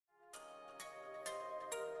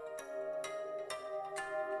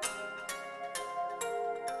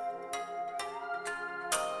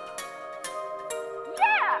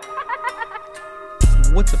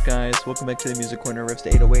What's up, guys? Welcome back to the Music Corner Riffs to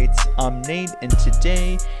 808s. I'm Nate, and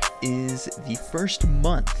today is the first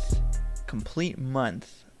complete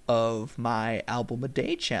month of my album a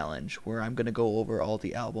day challenge, where I'm going to go over all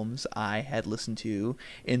the albums I had listened to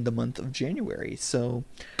in the month of January. So,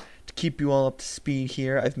 to keep you all up to speed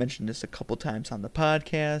here, I've mentioned this a couple times on the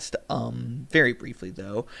podcast, very briefly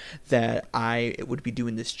though, that I would be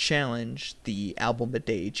doing this challenge, the album a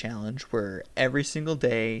day challenge, where every single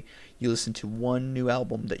day you listen to one new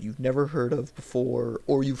album that you've never heard of before,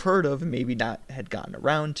 or you've heard of and maybe not had gotten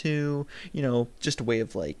around to, just a way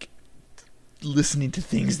of like listening to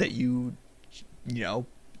things that you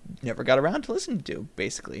never got around to listen to,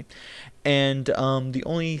 basically. And the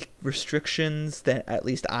only restrictions that at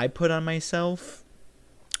least I put on myself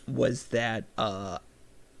was that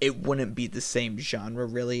it wouldn't be the same genre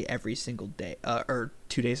really every single day, or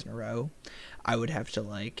 2 days in a row. I would have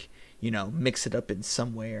to mix it up in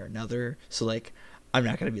some way or another. So I'm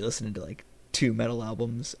not going to be listening to two metal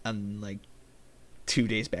albums on 2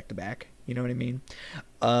 days back to back. You know what I mean?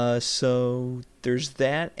 So there's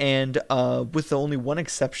that, and with only one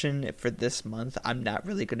exception for this month, I'm not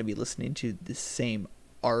really going to be listening to the same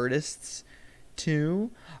artists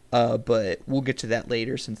too, but we'll get to that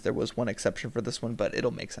later since there was one exception for this one, but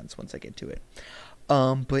it'll make sense once I get to it.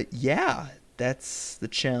 But yeah, that's the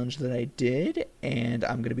challenge that I did, and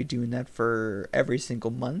I'm going to be doing that for every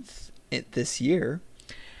single month this year.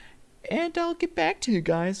 And I'll get back to you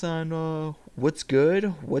guys on what's good,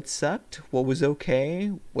 what sucked, what was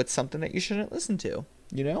okay, what's something that you shouldn't listen to,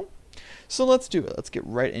 So let's do it. Let's get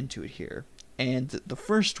right into it here. And the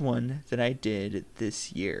first one that I did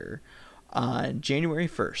this year, on January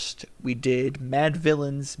 1st, we did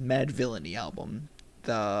Madvillain's Madvillainy album.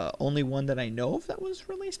 The only one that I know of that was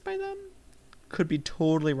released by them. Could be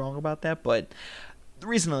totally wrong about that, but the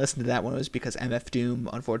reason I listened to that one was because MF Doom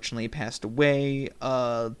unfortunately passed away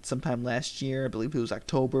sometime last year. I believe it was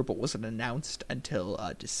October, but wasn't announced until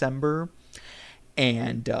December.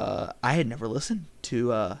 And I had never listened to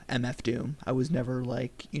MF Doom. I was never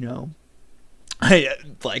like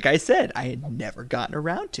I said, I had never gotten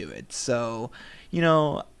around to it. So,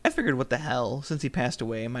 I figured what the hell, since he passed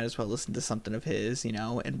away, I might as well listen to something of his,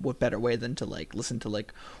 and what better way than to listen to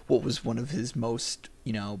what was one of his most,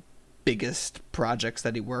 biggest projects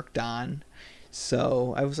that he worked on.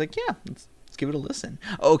 So I was like, yeah, let's give it a listen.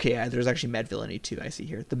 Okay, there's actually Madvillainy too, I see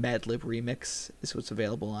here. The Madlib remix is what's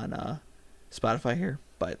available on Spotify here.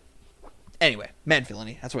 But anyway,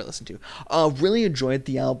 Madvillainy, that's what I listened to. Really enjoyed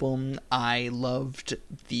the album. I loved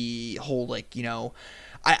the whole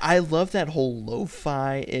I love that whole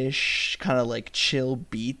lo-fi-ish kind of chill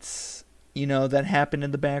beats, that happen in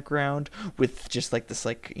the background with just this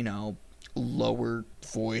lower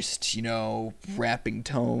voiced, rapping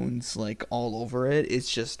tones all over it. It's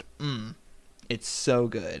just it's so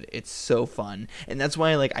good. It's so fun. And that's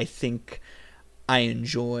why I think I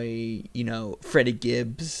enjoy, Freddie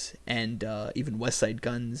Gibbs and even Westside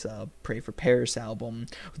Gunn's Pray for Paris album.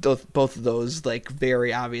 Both of those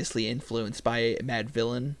very obviously influenced by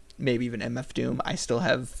Madvillain, maybe even MF Doom. I still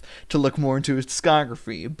have to look more into his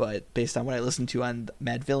discography, but based on what I listened to on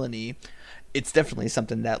Madvillainy, it's definitely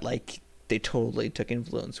something that they totally took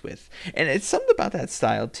influence with. And it's something about that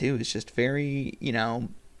style too. It's just very,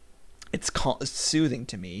 it's soothing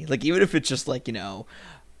to me. Even if it's just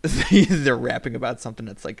they're rapping about something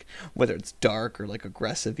that's whether it's dark or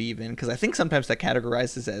aggressive even, because I think sometimes it's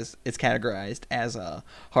categorized as a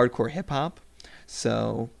hardcore hip hop.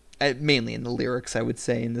 So mainly in the lyrics, I would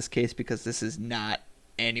say in this case, because this is not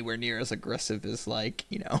anywhere near as aggressive as some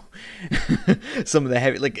of the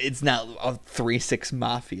heavy, it's not a 3-6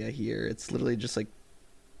 Mafia here. It's literally just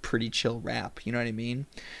pretty chill rap, you know what I mean?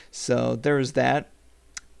 So there was that.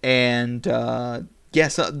 And so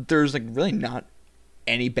there's really not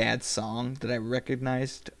any bad song that I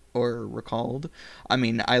recognized or recalled. I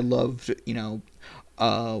mean, I loved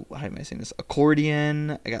how am I saying this?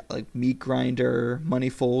 Accordion. I got Meat Grinder, Money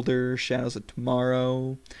Folder, Shadows of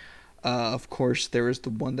Tomorrow. Of course, there was the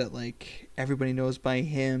one that everybody knows by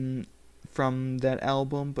him from that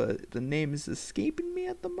album, but the name is escaping me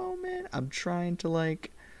at the moment. I'm trying to I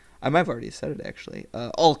might have already said it actually.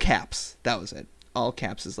 All Caps, that was it. All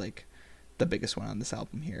Caps is the biggest one on this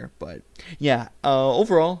album here. But yeah,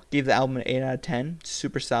 overall gave the album an 8 out of 10.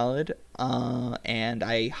 Super solid. And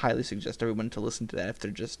I highly suggest everyone to listen to that if they're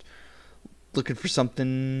just looking for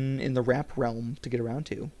something in the rap realm to get around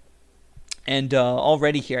to. And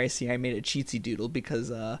already here I see I made a cheatsy doodle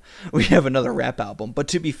because we have another rap album. But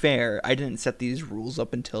to be fair, I didn't set these rules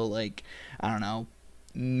up until I don't know,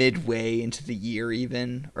 midway into the year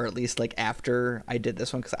even, or at least after I did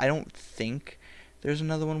this one, because I don't think there's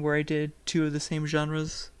another one where I did two of the same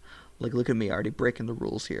genres. Like, look at me, already breaking the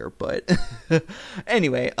rules here. But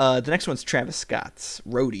anyway, the next one's Travis Scott's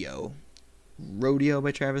Rodeo. Rodeo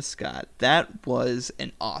by Travis Scott. That was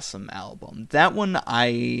an awesome album. That one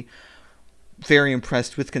I very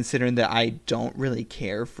impressed with, considering that I don't really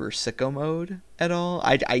care for Sicko Mode at all.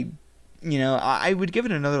 I would give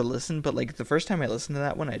it another listen, but like the first time I listened to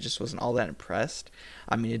that one, I just wasn't all that impressed.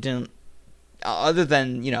 I mean, it didn't, other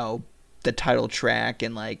than, the title track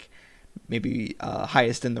and like maybe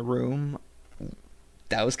Highest in the Room,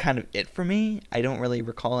 that was kind of it for me. I don't really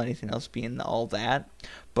recall anything else being all that.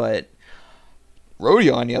 But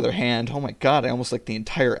Rodeo, on the other hand, oh my god, I almost like the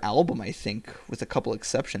entire album, I think, with a couple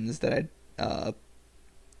exceptions that I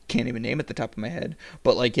can't even name at the top of my head.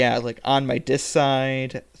 But like, yeah, like On My Diss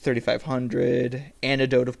Side, 3500,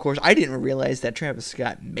 Antidote, of course. I didn't realize that Travis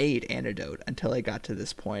Scott made Antidote until I got to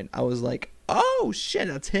this point. I was like, oh shit,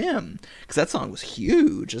 that's him, because that song was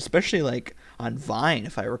huge, especially like on Vine,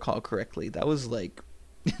 if I recall correctly. That was like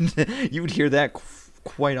you would hear that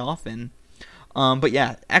quite often. But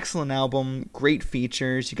yeah, excellent album, great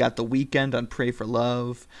features. You got The Weeknd on Pray for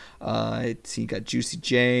Love. You got Juicy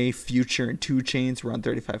J, Future, and 2 Chainz were on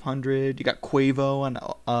 3500. You got Quavo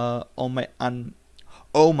on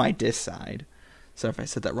Oh My Diss Side. Sorry if I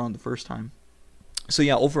said that wrong the first time. So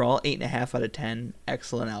yeah, overall 8.5 out of 10.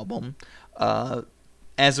 Excellent album.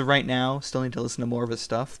 As of right now, still need to listen to more of his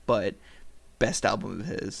stuff, but best album of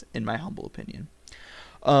his, in my humble opinion.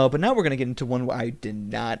 But now we're gonna get into one where I did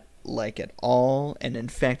not like at all, and in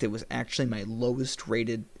fact it was actually my lowest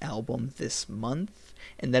rated album this month,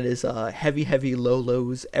 and that is Heavy Heavy Low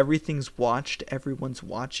Lows, Everything's Watched, Everyone's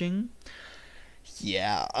Watching.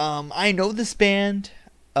 Yeah, I know this band,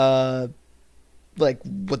 like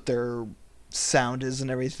what their sound is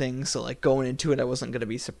and everything, so like going into it I wasn't gonna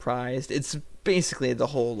be surprised. It's basically the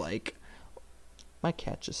whole like, my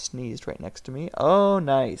cat just sneezed right next to me. Oh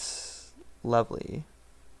nice, lovely.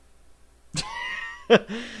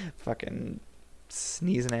 Fucking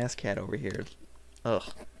sneezing ass cat over here. Ugh.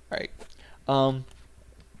 Alright.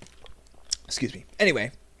 Excuse me.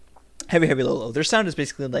 Anyway, Heavy Heavy Low Low. Their sound is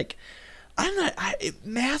basically like,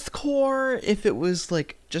 mathcore, if it was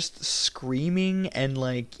like just screaming and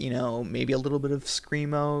like, maybe a little bit of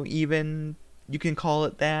screamo even, you can call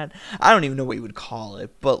it that. I don't even know what you would call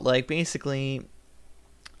it, but like basically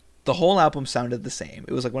the whole album sounded the same.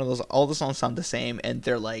 It was like one of those, all the songs sound the same, and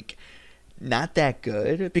they're like not that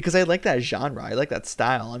good, because I like that genre, I like that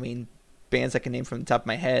style. I mean, bands I can name from the top of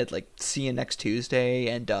my head, like See You Next Tuesday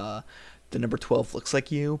and the number 12 Looks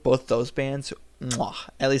Like You, both those bands, mwah,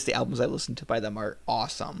 at least the albums I listened to by them are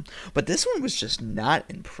awesome. But this one was just not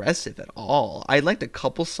impressive at all. I liked a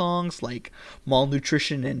couple songs like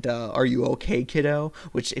Malnutrition and Are You Okay Kiddo,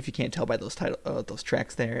 which if you can't tell by those those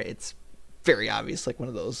tracks there, it's very obvious like one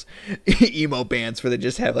of those emo bands where they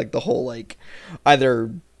just have like the whole like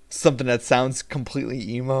either something that sounds completely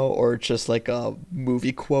emo or just like a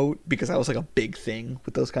movie quote, because that was like a big thing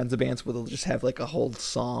with those kinds of bands where they'll just have like a whole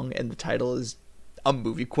song and the title is a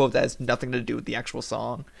movie quote that has nothing to do with the actual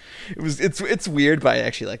song. It's weird, but I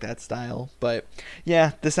actually like that style. But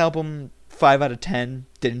yeah, this album, 5 out of 10,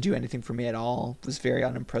 didn't do anything for me at all. Was very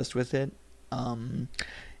unimpressed with it. And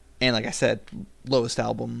like I said, lowest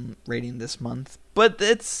album rating this month, but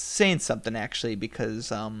it's saying something actually,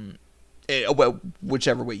 because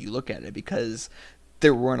whichever way you look at it, because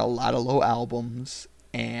there weren't a lot of low albums,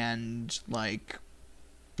 and like,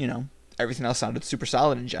 everything else sounded super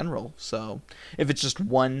solid in general. So if it's just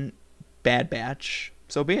one bad batch,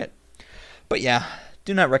 so be it. But yeah,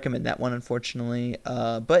 do not recommend that one, unfortunately.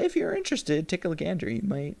 But if you're interested, take a gander. You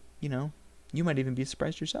might even be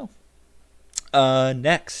surprised yourself.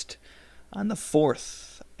 Next, on the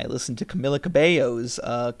 4th, I listened to Camila Cabello's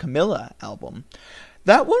Camila album.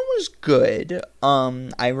 That one was good.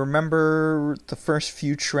 I remember the first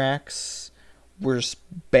few tracks were just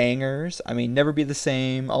bangers. I mean, Never Be the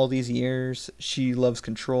Same, All These Years, She Loves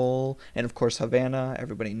Control, and of course Havana,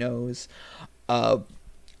 everybody knows.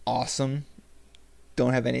 Awesome.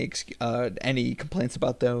 Don't have any complaints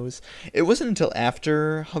about those. It wasn't until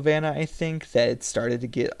after Havana, I think, that it started to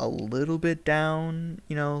get a little bit down,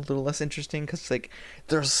 a little less interesting, because like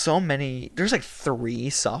there's like 3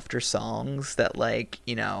 softer songs that like,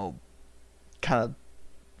 kind of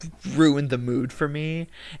ruined the mood for me,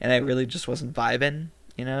 and I really just wasn't vibing.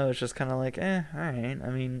 It's just kind of like, all right. I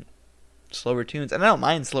mean, slower tunes, and I don't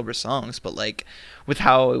mind slower songs, but like with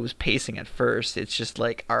how it was pacing at first, it's just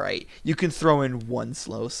like, all right, you can throw in one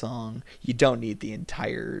slow song, you don't need the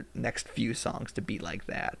entire next few songs to be like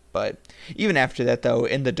that. But even after that though,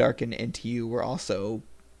 In the Dark and Into You were also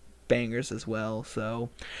bangers as well. So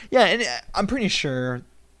yeah, and I'm pretty sure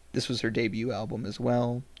this was her debut album as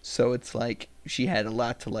well. So it's like she had a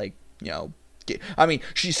lot to like, I mean,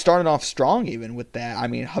 she started off strong even with that. I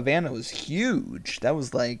mean, Havana was huge. That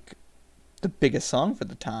was like the biggest song for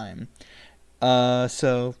the time.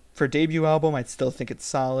 So for debut album, I'd still think it's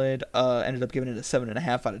solid. Ended up giving it a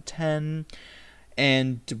 7.5 out of 10,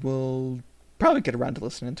 and we'll probably get around to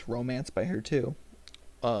listening to Romance by her too.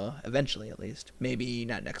 Eventually, at least. Maybe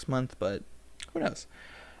not next month, but who knows?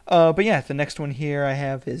 But yeah, the next one here I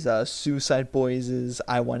have is Suicide Boys'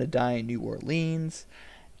 "I Want to Die in New Orleans."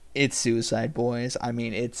 It's Suicide Boys. I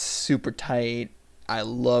mean, it's super tight. I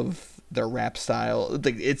love their rap style.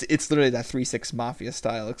 Like it's literally that 3-6 Mafia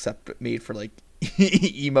style, except made for like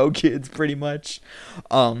emo kids, pretty much.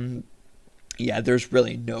 Yeah, there's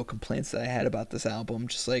really no complaints that I had about this album.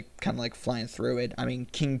 Just like kind of like flying through it. I mean,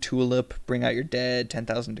 King Tulip, Bring Out Your Dead,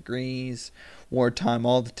 10,000 Degrees, Wartime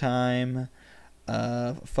All the Time,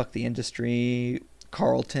 Fuck the Industry,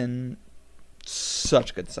 Carlton.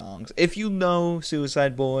 Such good songs. If you know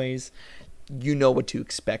Suicide Boys, you know what to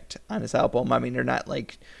expect on this album. I mean, they're not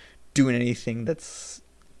like doing anything that's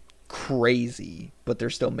crazy, but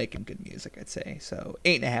they're still making good music, I'd say. So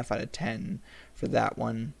 8.5 out of 10 for that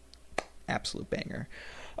one. Absolute banger.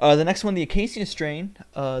 The next one, the Acacia Strain,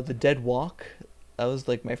 The Dead Walk. That was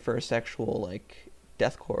like my first actual like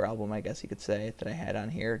deathcore album, I guess you could say, that I had on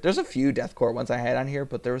here. There's a few deathcore ones I had on here,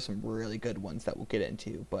 but there were some really good ones that we'll get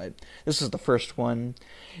into. But this was the first one.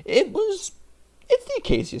 It's the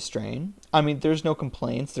Acacia Strain. I mean, there's no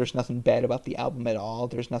complaints. There's nothing bad about the album at all.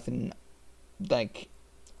 There's nothing like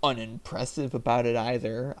unimpressive about it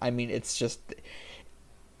either. I mean, it's just,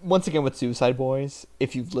 once again with Suicide Boys,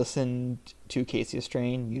 if you've listened to Acacia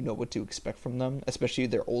Strain, you know what to expect from them, especially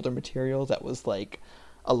their older material that was like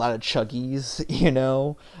a lot of chuggies,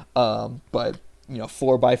 but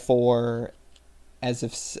 4x4,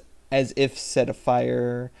 as if Set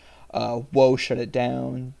Afire, Whoa, Shut It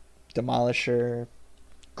Down, Demolisher.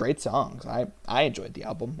 Great songs. I enjoyed the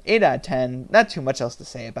album. 8 out of 10. Not too much else to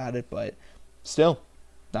say about it, but still,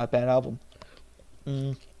 not a bad album.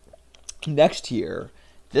 Next here,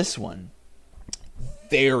 this one,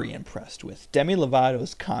 very impressed with. Demi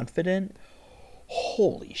Lovato's Confident.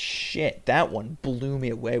 Holy shit, that one blew me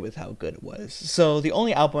away with how good it was. So the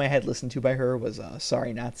only album I had listened to by her was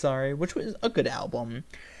Sorry Not Sorry, which was a good album.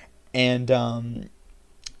 And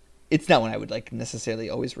it's not one I would like necessarily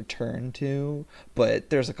always return to, but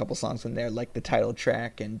there's a couple songs in there like the title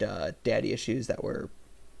track and Daddy Issues they're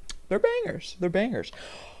bangers. They're bangers.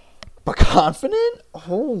 But Confident?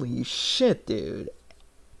 Holy shit, dude.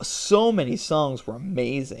 So many songs were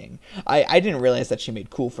amazing. I didn't realize that she made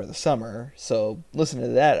Cool for the Summer, so listening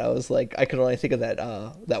to that, I was like, I could only think of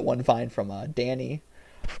that one Vine from Danny.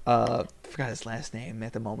 Forgot his last name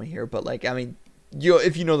at the moment here, but like, I mean,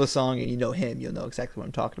 if you know the song and you know him, you'll know exactly what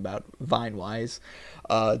I'm talking about, Vine wise.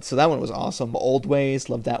 So that one was awesome. Old Ways,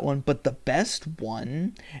 loved that one. But the best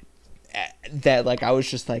one that like I was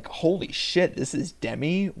just like, holy shit, this is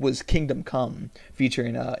Demi, was Kingdom Come,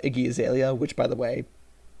 featuring Iggy Azalea, which, by the way,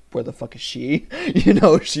 where the fuck is she?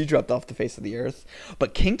 She dropped off the face of the earth.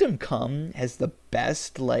 But Kingdom Come has the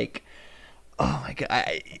best, like, oh my god,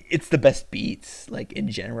 it's the best beats, like,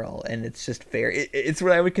 in general, and it's just fair. It's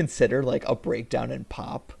what I would consider like a breakdown in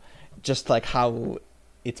pop. Just like how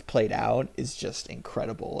it's played out is just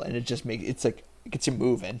incredible, and it just it gets you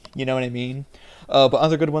moving. You know what I mean? But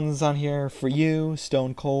other good ones on here: For You,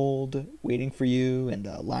 Stone Cold, Waiting for You, and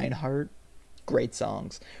Lionheart. Great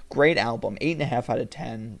songs. Great album. 8.5 out of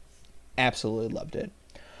 10. Absolutely loved it.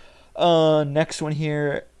 Next one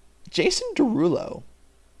here, Jason Derulo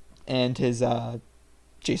and his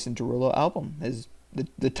Jason Derulo album. His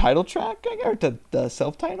the title track, or the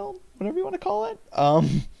self-title, whatever you want to call it.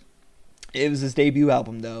 It was his debut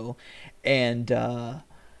album though, and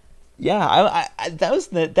yeah, I that was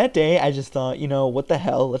that day. I just thought, what the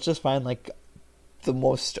hell? Let's just find like the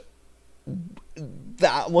most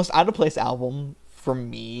out of place album for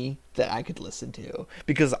me that I could listen to,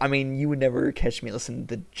 because I mean, you would never catch me listening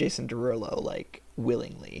to Jason Derulo like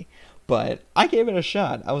willingly, but I gave it a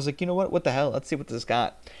shot. I was like, what the hell? Let's see what this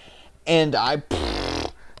got. And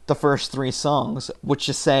the first 3 songs, which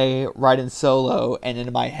you say Riding Solo and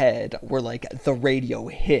In My Head, were like the radio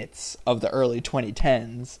hits of the early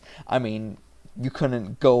 2010s. I mean, you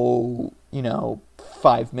couldn't go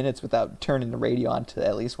 5 minutes without turning the radio on to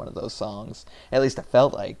at least one of those songs. At least it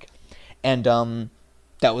felt like. And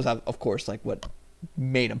that was, of course, like what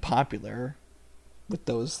made him popular with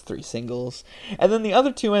those 3 singles. And then the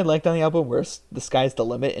other 2 I liked on the album were The Sky's the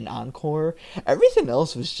Limit and Encore. Everything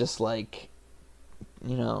else was just like,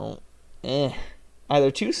 I either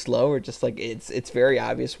too slow or just like it's very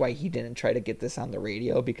obvious why he didn't try to get this on the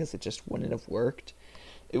radio because it just wouldn't have worked.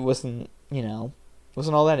 It wasn't,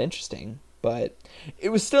 wasn't all that interesting, but it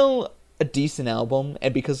was still a decent album,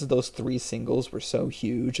 and because of those three singles were so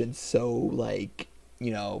huge and so like,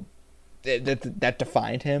 that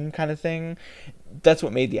defined him kind of thing, that's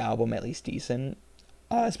what made the album at least decent.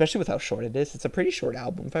 Especially with how short it is. It's a pretty short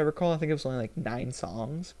album, if I recall. I think it was only like 9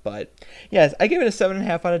 songs. But yes, I give it a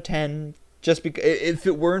 7.5 out of 10. Just because if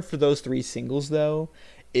it weren't for those 3 singles, though,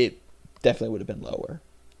 it definitely would have been lower.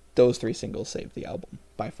 Those 3 singles saved the album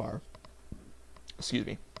by far. Excuse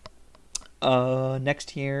me. Next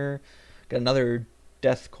here, got another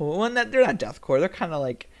deathcore. Well, they're not deathcore. They're kind of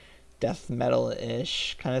like death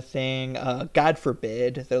metal-ish kind of thing. God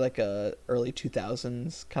Forbid. They're like a early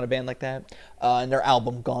 2000s kind of band like that. And their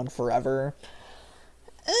album Gone Forever.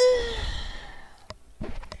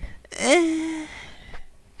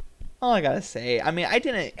 All I gotta say, I mean, I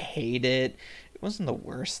didn't hate it. It wasn't the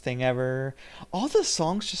worst thing ever. All the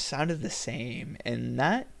songs just sounded the same, and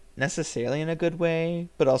not necessarily in a good way,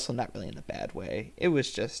 but also not really in a bad way. It was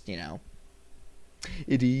just,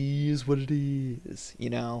 it is what it is.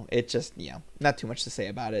 It just, not too much to say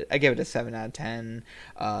about it. I give it a 7 out of 10.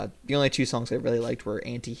 The only 2 songs I really liked were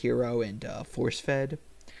Anti-Hero and Force Fed.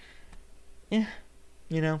 Yeah,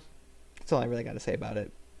 that's all I really got to say about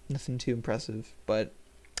it. Nothing too impressive, but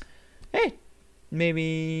hey,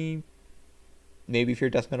 maybe if you're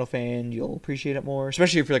a death metal fan, you'll appreciate it more,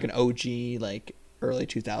 especially if you're like an OG, like early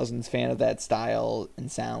 2000s fan of that style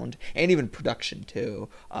and sound, and even production too.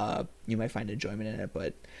 You might find enjoyment in it,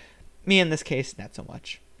 but me in this case, not so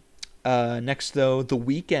much. Next though, The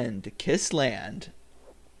Weeknd, Kissland.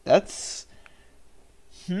 That's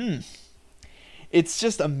it's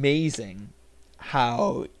just amazing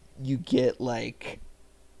how you get like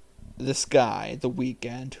this guy, The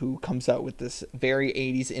Weeknd, who comes out with this very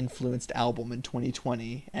 80s influenced album in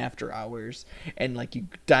 2020, After Hours, and like you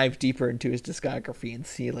dive deeper into his discography and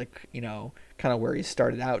see like, kind of where he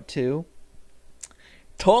started out too.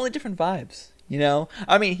 Totally different vibes,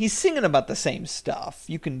 I mean, he's singing about the same stuff.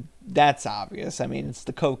 That's obvious. I mean, it's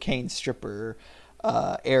the cocaine stripper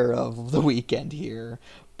era of The Weeknd here,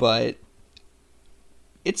 but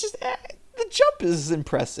it's just the jump is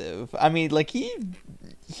impressive. I mean, like he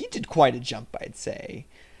did quite a jump, I'd say.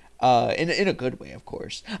 In a good way, of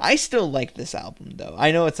course. I still like this album, though.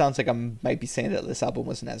 I know it sounds like I might be saying that this album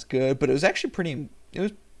wasn't as good, but it was actually pretty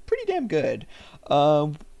damn good.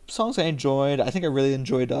 Songs I enjoyed. I think I really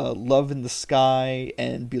enjoyed Love in the Sky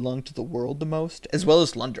and Belong to the World the most, as well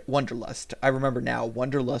as Wonderlust. I remember now,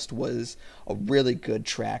 Wonderlust was a really good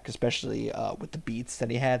track, especially with the beats that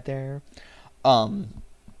he had there.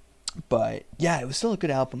 But yeah, it was still a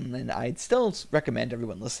good album, and I'd still recommend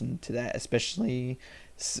everyone listen to that, especially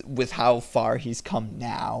with how far he's come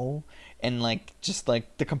now, and like just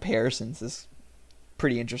like the comparisons is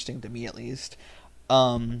pretty interesting to me at least.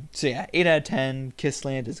 So yeah, 8 out of 10.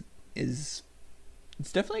 Kissland is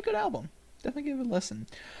it's definitely a good album. Definitely give it a listen.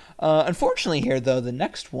 Unfortunately here though, the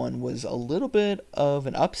next one was a little bit of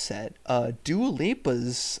an upset. Dua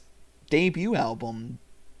Lipa's debut album,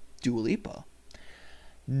 Dua Lipa.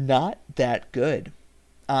 Not that good.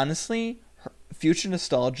 Honestly, Future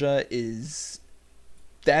Nostalgia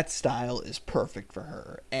that style is perfect for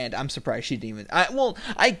her, and I'm surprised she didn't even...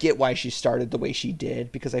 I get why she started the way she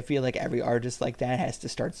did, because I feel like every artist like that has to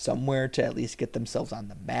start somewhere to at least get themselves on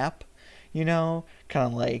the map, kind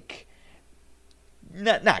of like...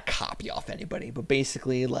 Not copy off anybody, but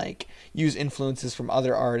basically like use influences from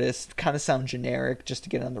other artists, kind of sound generic just to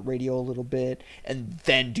get on the radio a little bit, and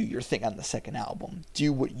then do your thing on the second album.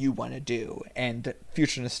 Do what you want to do, and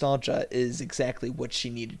Future Nostalgia is exactly what she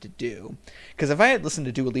needed to do. Because if I had listened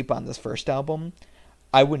to Dua Lipa on this first album,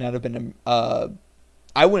 I would not have been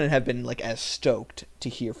I wouldn't have been like as stoked to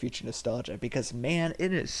hear Future Nostalgia, because man,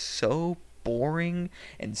 it is so boring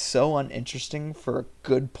and so uninteresting for a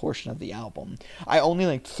good portion of the album. I only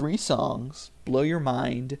liked 3 songs: Blow Your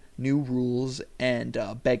Mind, New Rules, and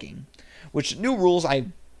Begging. Which New Rules, I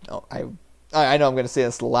know I'm going to say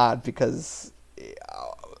this a lot because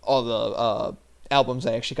all the albums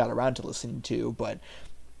I actually got around to listening to, but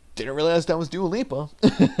didn't realize that was Dua Lipa.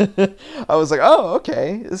 I was like, oh,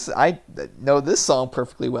 okay, I know this song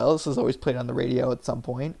perfectly well. This was always played on the radio at some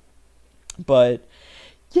point. But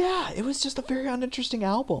yeah, it was just a very uninteresting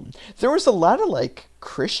album. There was a lot of like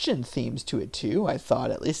Christian themes to it too, I thought,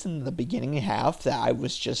 at least in the beginning half, that I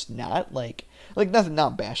was just not like nothing,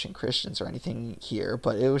 not bashing Christians or anything here,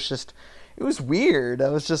 but it was weird. I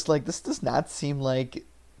was just like, this does not seem like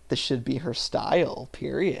this should be her style,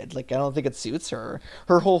 period. Like, I don't think it suits her.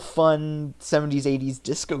 Her whole fun 70s, 80s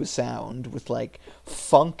disco sound with, like,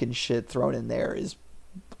 funk and shit thrown in there is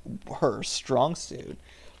her strong suit.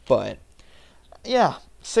 But, yeah,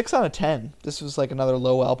 6 out of 10. This was, like, another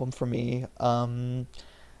low album for me. But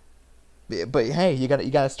hey, you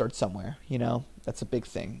gotta start somewhere, you know? That's a big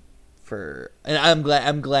thing and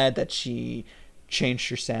I'm glad that she changed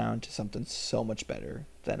her sound to something so much better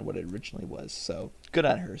than what it originally was. So good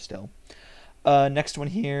on her still. Next one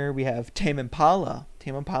here we have Tame Impala.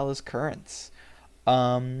 Tame Impala's Currents.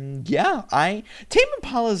 Tame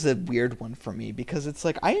Impala's a weird one for me because it's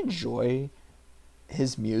like I enjoy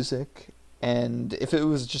his music, and if it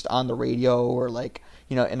was just on the radio or like,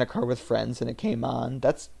 you know, in a car with friends and it came on,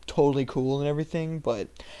 that's totally cool and everything, but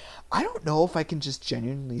I don't know if I can just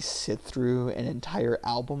genuinely sit through an entire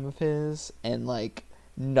album of his and like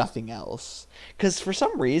nothing else. Because for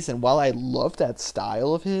some reason, while I love that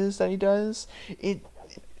style of his that he does,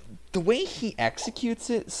 the way he executes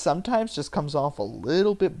it sometimes just comes off a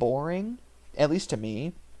little bit boring, at least to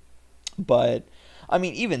me. But I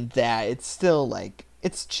mean, even that, it's still like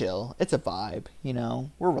it's chill. It's a vibe, you know.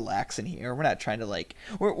 We're relaxing here. We're not trying to like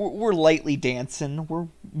we're lightly dancing. We're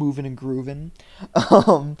moving and grooving.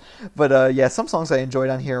 Yeah, some songs I enjoyed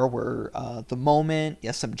on here were "The Moment,"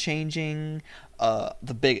 "Yes I'm Changing,"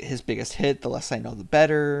 his biggest hit, "The Less I Know the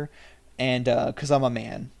Better," and "'Cause I'm a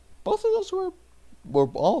Man." Both of those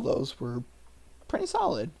all of those were pretty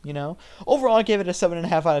solid, you know. Overall, I gave it a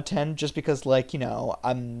 7.5 out of 10, just because, like, you know,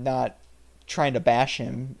 I'm not trying to bash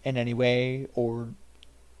him in any way or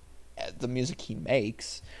the music he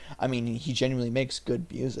makes. I mean, he genuinely makes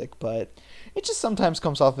good music, but it just sometimes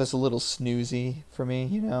comes off as a little snoozy for me,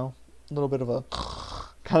 you know, a little bit of a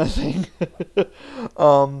kind of thing.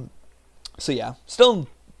 So yeah, still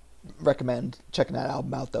recommend checking that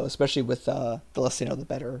album out though, especially with The Less You Know the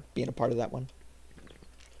Better being a part of that one.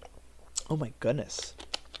 Oh my goodness,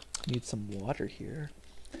 need some water here.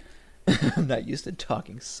 I'm not used to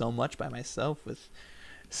talking so much by myself with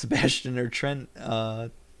Sebastian or Trent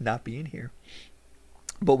not being here.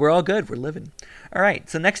 But we're all good. We're living. All right.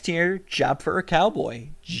 So next here, Job for a Cowboy,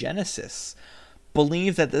 Genesis.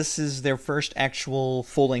 Believe that this is their first actual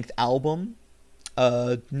full-length album,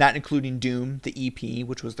 not including Doom, the EP,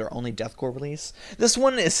 which was their only deathcore release. This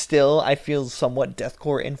one is still, I feel, somewhat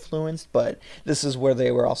deathcore influenced, but this is where they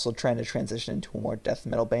were also trying to transition into a more death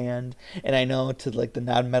metal band. And I know to like the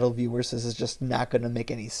non-metal viewers, this is just not going to make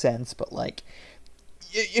any sense, but like,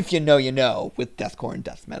 if you know, you know, with deathcore and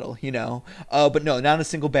death metal, you know. But no, not a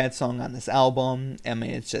single bad song on this album. I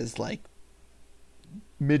mean, it's just like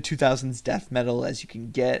mid-2000s death metal as you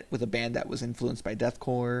can get with a band that was influenced by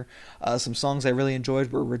deathcore. Some songs I really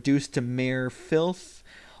enjoyed were Reduced to Mere Filth,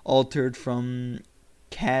 Altered from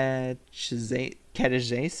Catechization?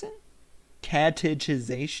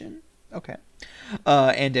 Okay.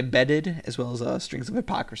 And Embedded, as well as Strings of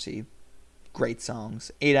Hypocrisy. Great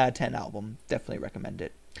songs. 8 out of 10 album. Definitely recommend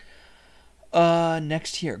it.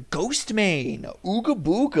 Next here, Ghostemane, Ooga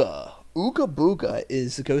Booga. Ooga Booga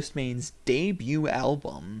is Ghostemane's debut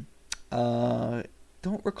album.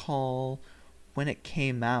 Don't recall when it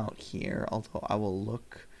came out here, although I will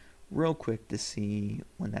look real quick to see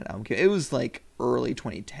when that album came. It was like early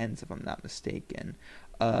 2010s, if I'm not mistaken.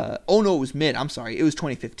 Oh no, it was mid. I'm sorry. It was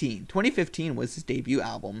 2015. 2015 was his debut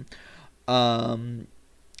album.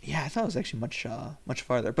 Yeah, I thought it was actually much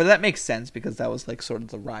farther, but that makes sense because that was like sort of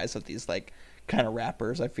the rise of these like kind of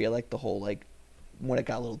rappers. I feel like the whole like when it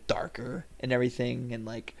got a little darker and everything, and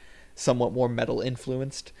like somewhat more metal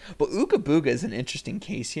influenced. But Ooga Booga is an interesting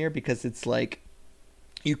case here because it's like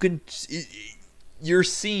you're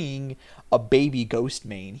seeing a baby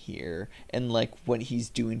Ghostemane here and like what he's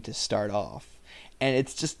doing to start off, and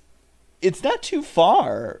it's not too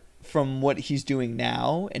far from what he's doing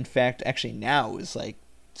now. In fact, actually now is like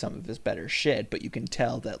some of his better shit, but you can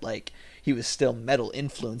tell that like he was still metal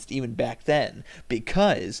influenced even back then,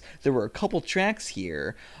 because there were a couple tracks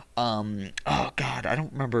here. Oh god, I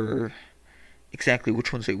don't remember exactly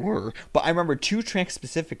which ones they were, but I remember 2 tracks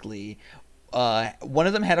specifically. One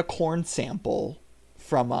of them had a Korn sample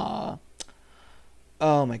from oh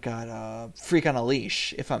my god, Freak on a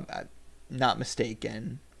Leash, if I'm not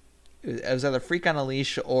mistaken. It was either Freak on a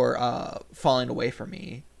Leash or Falling Away From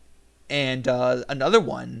Me. And another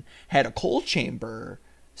one had a Coal Chamber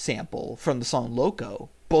sample from the song Loco.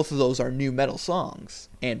 Both of those are new metal songs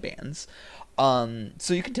and bands.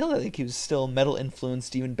 So you can tell that like, he was still metal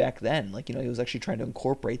influenced even back then. Like, you know, he was actually trying to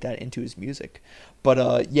incorporate that into his music.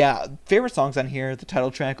 But yeah, favorite songs on here, the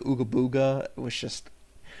title track, Ooga Booga, was just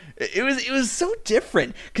It was so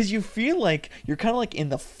different because you feel like you're kind of like in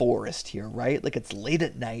the forest here, right? Like it's late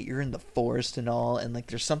at night, you're in the forest and all, and like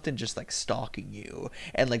there's something just like stalking you,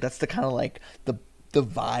 and like that's the kind of like the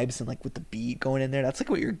vibes and like with the beat going in there. That's like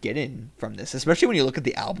what you're getting from this, especially when you look at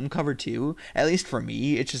the album cover too. At least for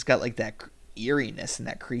me, it's just got like that eeriness and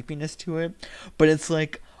that creepiness to it, but it's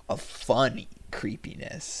like a fun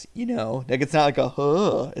creepiness, you know? Like it's not like a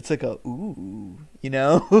huh, it's like a ooh, you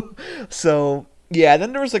know? So yeah,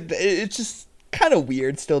 then there was like it's just kind of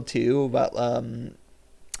weird still too about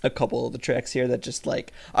a couple of the tracks here that just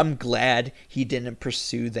like I'm glad he didn't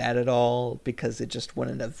pursue that at all because it just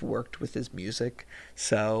wouldn't have worked with his music.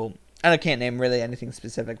 So I can't name really anything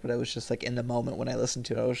specific, but I was just like in the moment when I listened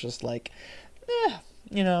to it, I was just like, yeah,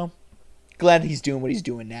 you know, glad he's doing what he's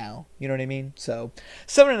doing now. You know what I mean? So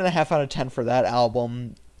 7.5 out of 10 for that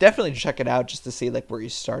album. Definitely check it out just to see like where he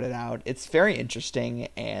started out. It's very interesting,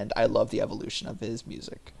 and I love the evolution of his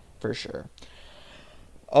music for sure.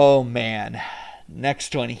 Oh man,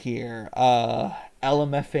 next one here.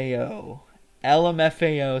 LMFAO.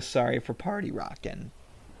 LMFAO. Sorry for Party Rockin'.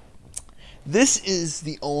 This is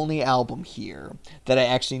the only album here that I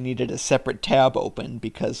actually needed a separate tab open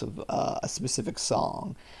because of a specific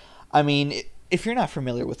song. I mean, if you're not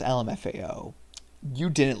familiar with LMFAO, you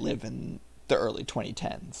didn't live in the early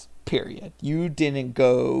 2010s, period. You didn't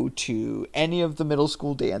go to any of the middle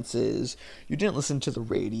school dances, you didn't listen to the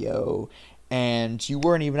radio, and you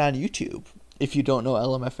weren't even on YouTube if you don't know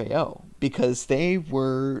LMFAO, because they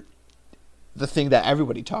were the thing that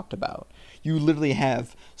everybody talked about. You literally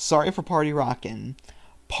have Sorry for Party Rockin',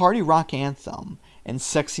 Party Rock Anthem, and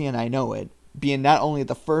Sexy and I Know It being not only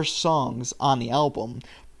the first songs on the album,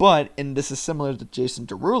 but, and this is similar to Jason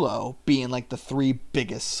Derulo, being like the three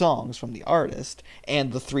biggest songs from the artist,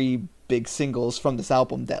 and the three big singles from this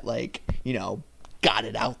album that like, you know, got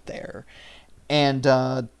it out there. And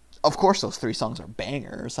of course those three songs are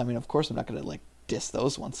bangers. I mean, of course I'm not going to like diss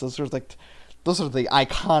those ones. Those are the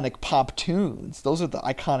iconic pop tunes. Those are the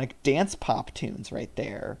iconic dance pop tunes right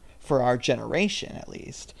there for our generation, at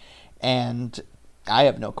least. And I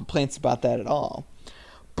have no complaints about that at all.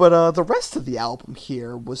 But the rest of the album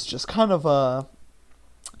here was just kind of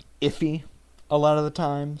iffy a lot of the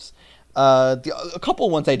times. A couple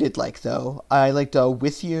ones I did like, though. I liked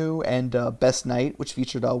With You and Best Night, which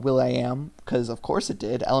featured will.i.am, because of course it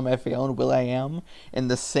did. LMFAO and will.i.am in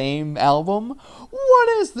the same album. What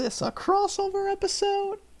is this, a crossover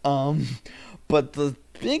episode? But the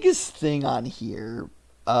biggest thing on here,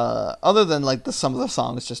 other than like some of the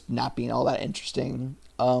songs just not being all that interesting,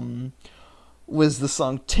 was the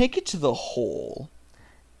song Take It to the Hole.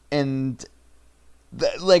 And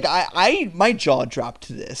like I my jaw dropped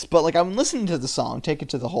to this, but like I'm listening to the song Take It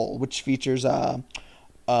to the Hole, which features I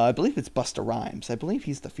believe it's Busta Rhymes. I believe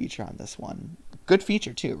he's the feature on this one. Good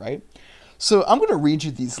feature too, right? So I'm gonna read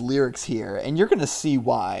you these lyrics here, and you're gonna see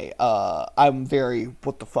why I'm very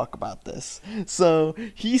what the fuck about this. So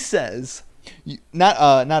he says, not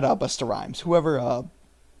Busta Rhymes, whoever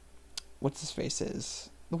what's his face is,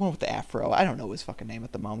 the one with the afro. I don't know his fucking name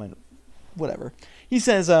at the moment. Whatever. He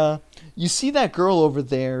says, you see that girl over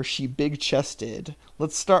there, she big-chested.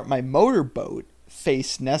 Let's start my motorboat,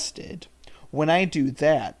 face nested. When I do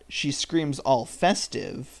that, she screams all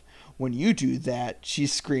festive. When you do that, she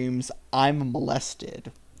screams, I'm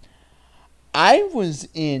molested. I was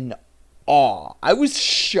in awe. I was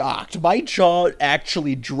shocked. My jaw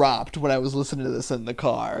actually dropped when I was listening to this in the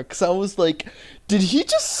car. Because I was like, did he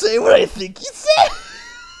just say what I think he said?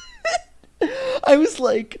 I was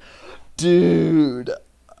like, dude,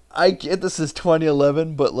 I get this is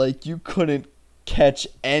 2011, but like you couldn't catch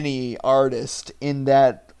any artist in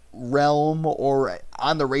that realm or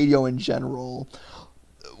on the radio in general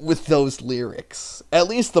with those lyrics. At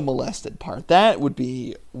least the molested part. That would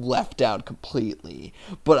be left out completely.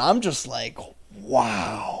 But I'm just like,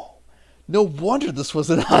 wow. No wonder this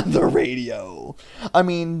wasn't on the radio. I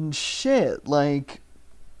mean, shit, like,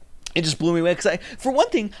 it just blew me away. Because for one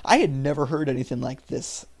thing, I had never heard anything like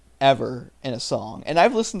this ever in a song. And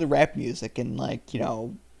I've listened to rap music and, like, you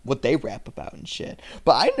know, what they rap about and shit.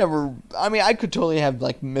 But I could totally have,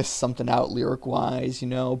 like, missed something out lyric-wise, you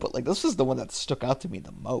know. But, like, this was the one that stuck out to me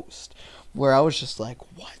the most. Where I was just like,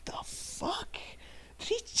 what the fuck?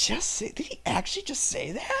 Did he actually just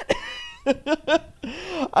say that?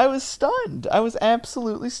 I was stunned. I was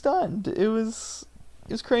absolutely stunned. It was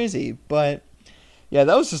crazy. But yeah,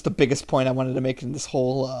 that was just the biggest point I wanted to make in this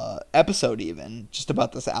whole episode, even just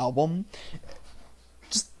about this album.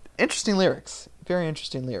 Just interesting lyrics, very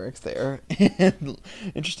interesting lyrics there, and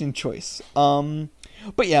interesting choice.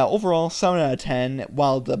 But yeah, overall, 7 out of 10.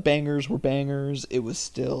 While the bangers were bangers, it was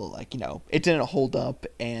still, like, it didn't hold up,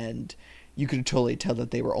 and you could totally tell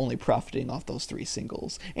that they were only profiting off those 3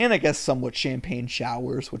 singles. And I guess somewhat Champagne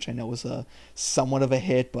Showers, which I know was a somewhat of a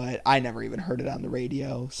hit, but I never even heard it on the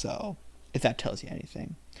radio, so if that tells you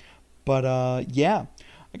anything. But yeah,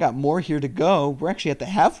 I got more here to go. We're actually at the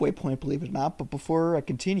halfway point, believe it or not, but before I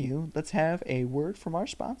continue, let's have a word from our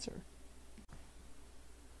sponsor.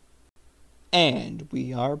 And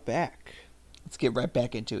we are back. Let's get right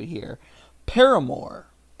back into it here. Paramore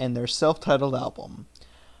and their self-titled album.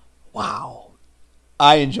 Wow.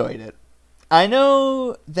 I enjoyed it. I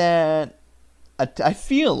know that I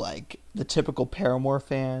feel like the typical Paramore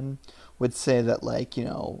fan would say that, like,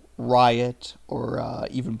 Riot or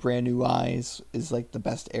even Brand New Eyes is like the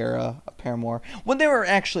best era of Paramore, when they were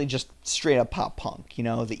actually just straight up pop punk,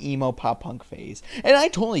 the emo pop punk phase. And I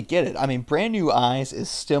totally get it. I mean, Brand New Eyes is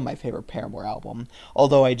still my favorite Paramore album,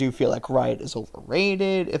 although I do feel like Riot is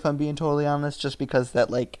overrated, if I'm being totally honest, just because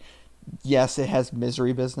that, like, yes, it has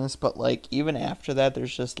Misery Business, but, like, even after that,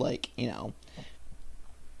 there's just, like,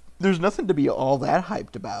 there's nothing to be all that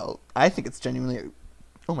hyped about. I think it's genuinely...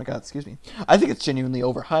 Oh my god, excuse me. I think it's genuinely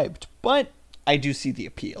overhyped, but I do see the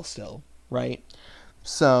appeal still, right?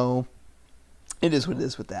 So, it is what it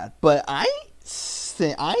is with that. But I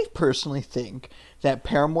personally think that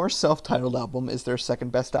Paramore's self-titled album is their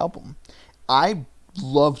second best album. I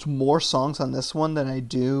loved more songs on this one than I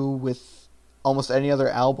do with almost any other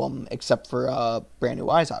album, except for Brand New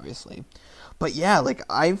Eyes, obviously. But yeah, like,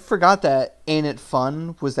 I forgot that Ain't It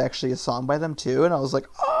Fun was actually a song by them too, and I was like,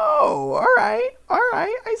 oh, alright,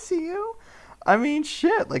 I see you. I mean,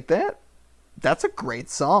 shit, like, that's a great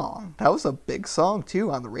song. That was a big song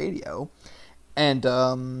too on the radio. And,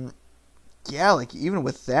 yeah, like, even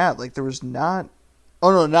with that, like, there was not...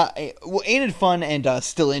 Oh, no, not... Well, Ain't It Fun and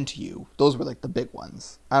Still Into You. Those were, like, the big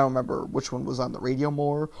ones. I don't remember which one was on the radio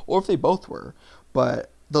more, or if they both were. But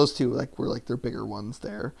those two, like, were, like, their bigger ones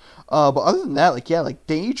there. But other than that, like, yeah, like,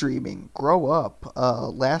 Daydreaming, Grow Up,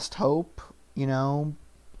 Last Hope,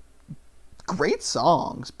 great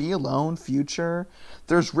songs. Be Alone, Future.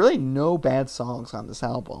 There's really no bad songs on this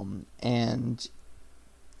album. And...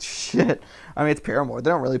 shit. I mean, it's Paramore. They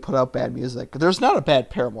don't really put out bad music. There's not a bad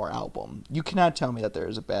Paramore album. You cannot tell me that there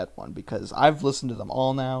is a bad one, because I've listened to them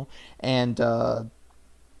all now, and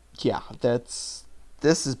yeah, this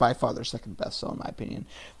is by far their second best, so in my opinion.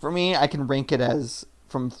 For me, I can rank it as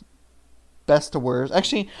from best to worst.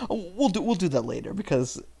 Actually, we'll do that later,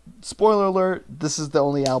 because spoiler alert, this is the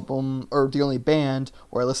only album, or the only band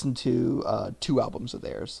where I listened to 2 albums of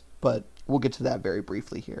theirs, but we'll get to that very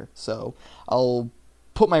briefly here. So I'll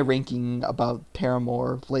put my ranking about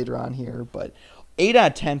Paramore later on here, but 8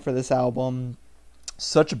 out of 10 for this album.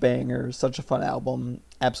 Such a banger, such a fun album.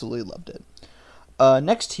 Absolutely loved it.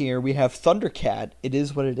 Next here we have Thundercat, It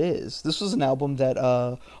Is What It Is. This was an album that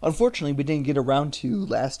unfortunately we didn't get around to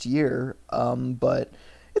last year, but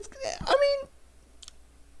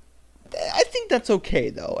I think that's okay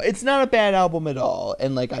though. It's not a bad album at all,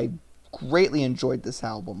 and like, I greatly enjoyed this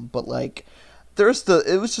album, but like,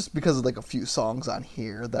 it was just because of like a few songs on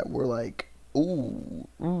here that were like, ooh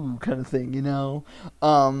kind of thing,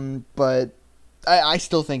 but I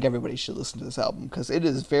still think everybody should listen to this album, because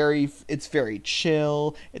it's very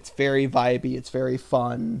chill, it's very vibey, it's very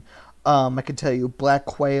fun. I can tell you Black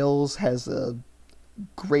Quails has a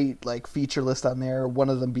great like feature list on there, one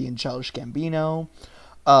of them being Childish Gambino.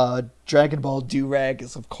 Dragon Ball Durag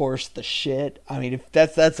is of course the shit. I mean, if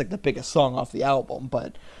that's like the biggest song off the album,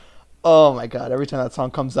 but oh my god, every time that song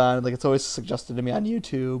comes on, like, it's always suggested to me on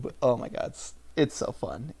YouTube. Oh my god, it's so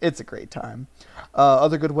fun. It's a great time.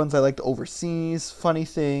 Other good ones I liked: Overseas, Funny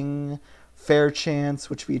Thing, Fair Chance,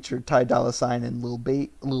 which featured Ty Dolla $ign and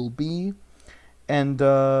Lil B, and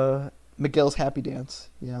Miguel's Happy Dance.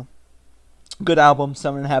 Yeah, good album.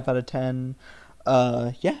 7.5 out of 10.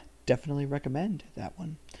 Yeah, definitely recommend that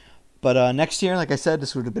one. But next year, like I said,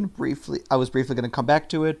 this would have been I was briefly going to come back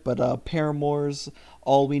to it, but Paramore's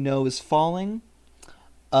All We Know Is Falling.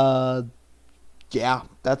 Yeah,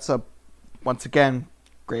 that's once again,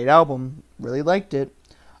 great album. Really liked it.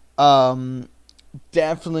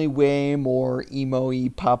 Definitely way more emo-y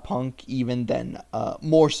pop punk, even than,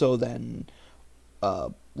 more so than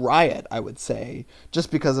Riot, I would say, just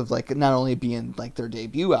because of like not only being like their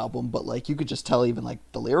debut album, but like you could just tell even like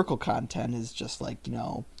the lyrical content is just like,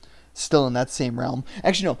 still in that same realm.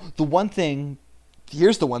 Actually, no,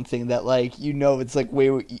 here's the one thing that, like, it's like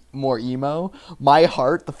way more emo. My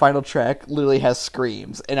Heart, the final track, literally has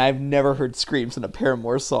screams, and I've never heard screams in a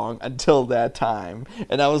Paramore song until that time.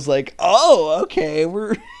 And I was like, oh, okay,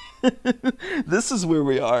 this is where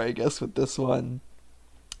we are, I guess, with this one.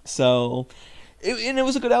 So, and it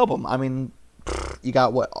was a good album. I mean, you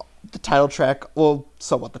got what the title track. Well,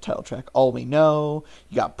 so what the title track? All We Know.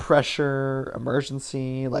 You got Pressure,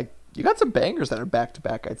 Emergency. Like you got some bangers that are back to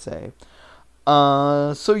back. I'd say.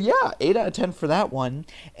 So yeah, 8 out of 10 for that one.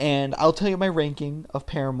 And I'll tell you my ranking of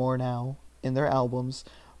Paramore now in their albums.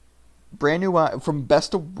 Brand New Eyes from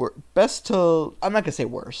best to. I'm not gonna say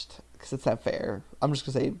worst because it's not fair. I'm just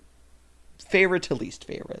gonna say favorite to least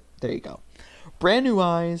favorite. There you go. Brand New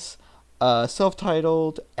Eyes,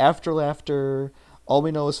 self-titled, After Laughter, All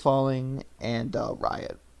We Know Is Falling, and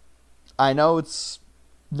Riot. I know it's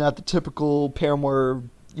not the typical Paramore,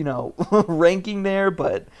 ranking there,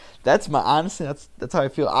 but that's my honestly that's how I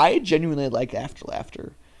feel. I genuinely like After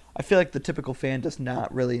Laughter. I feel like the typical fan does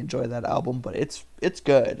not really enjoy that album, but it's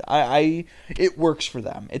good. It works for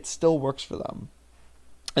them. It still works for them,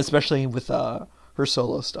 especially with her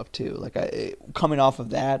solo stuff too. Like coming off of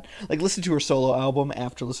that, like listen to her solo album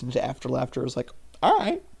after listening to After Laughter, is like, all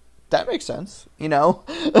right, that makes sense,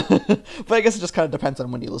 But I guess it just kind of depends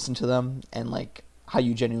on when you listen to them and like how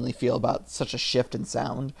you genuinely feel about such a shift in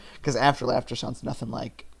sound. Because After Laughter sounds nothing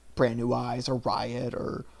like Brand New Eyes or Riot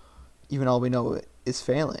or even All We Know Is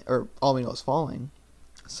Failing or All We Know Is Falling.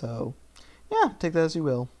 So yeah, take that as you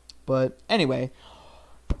will. But anyway,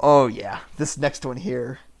 oh yeah, this next one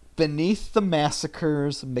here, Beneath the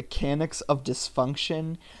Massacres, Mechanics of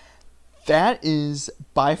Dysfunction. That is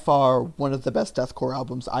by far one of the best deathcore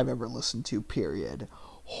albums I've ever listened to, period.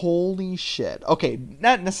 Holy shit. Okay,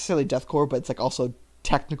 not necessarily deathcore, but it's like also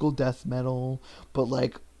technical death metal, but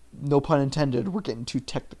like no pun intended, we're getting too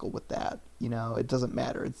technical with that. It doesn't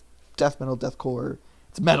matter. It's death metal, deathcore,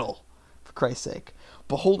 it's metal, for Christ's sake.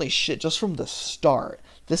 But holy shit, just from the start,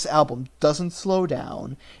 this album doesn't slow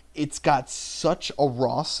down. It's got such a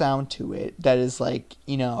raw sound to it that is like,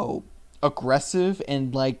 aggressive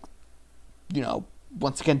and like,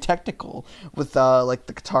 once again technical with like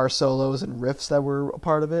the guitar solos and riffs that were a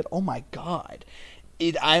part of it. Oh my god.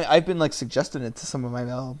 I've been like suggesting it to some of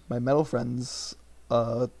my metal friends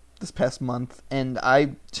this past month, and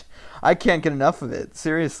I can't get enough of it.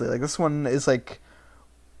 Seriously, like this one is like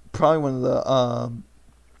probably one of the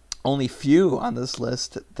only few on this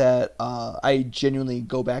list that I genuinely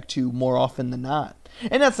go back to more often than not.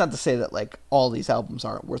 And that's not to say that like all these albums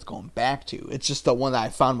aren't worth going back to. It's just the one that I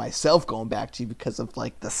found myself going back to because of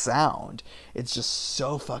like the sound. It's just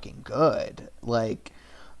so fucking good. Like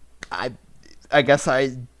I guess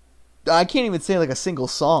I can't even say like a single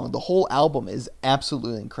song. The whole album is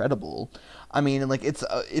absolutely incredible. I mean, like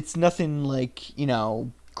it's nothing like,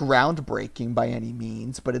 groundbreaking by any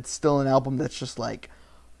means, but it's still an album that's just like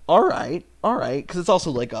all right, because it's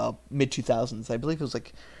also like mid 2000s. I believe it was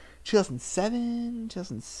like 2007,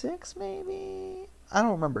 2006 maybe. I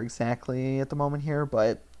don't remember exactly at the moment here,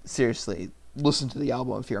 but seriously, listen to the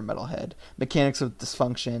album if you're a metalhead. Mechanics of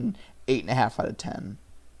Dysfunction, 8.5 out of 10.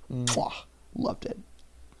 Mwah, loved it.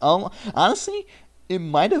 Honestly, it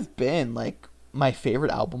might have been like my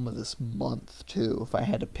favorite album of this month too, if I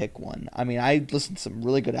had to pick one. I mean, I listened to some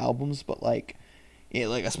really good albums, but like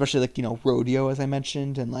especially like Rodeo, as I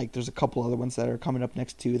mentioned, and like there's a couple other ones that are coming up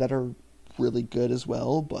next too that are really good as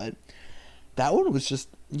well. But that one was just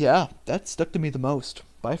that stuck to me the most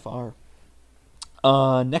by far.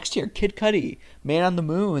 Next year, Kid Cudi, Man on the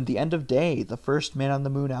Moon, The End of Day, the first Man on the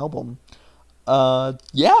Moon album. I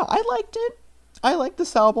liked it. I like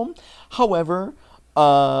this album. However,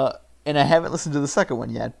 and I haven't listened to the second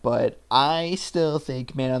one yet, but I still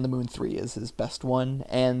think Man on the Moon 3 is his best one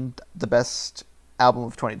and the best album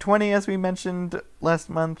of 2020, as we mentioned last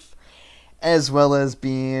month, as well as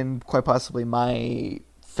being quite possibly my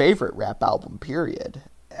favorite rap album, period.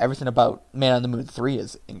 Everything about Man on the Moon 3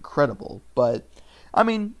 is incredible, but I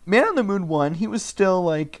mean, Man on the Moon 1, he still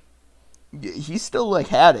like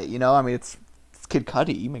had it, I mean, it's Kid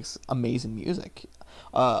Cudi. He makes amazing music,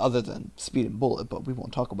 other than Speed and Bullet, but we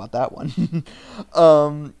won't talk about that one.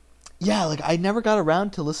 Like I never got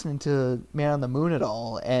around to listening to Man on the Moon at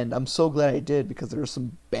all, and I'm so glad I did because there are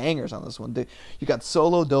some bangers on this one. You got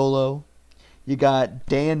Solo Dolo, you got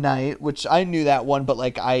Day and Night, which I knew that one, but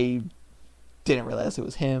like I didn't realize it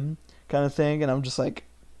was him, kind of thing, and I'm just like,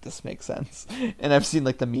 this makes sense. And I've seen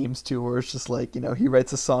like the memes too, where it's just like, he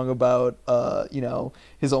writes a song about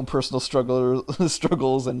his own personal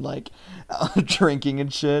struggles and like drinking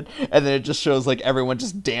and shit, and then it just shows like everyone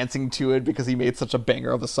just dancing to it because he made such a banger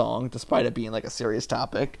of a song despite it being like a serious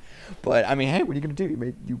topic. But I mean, hey, what are you gonna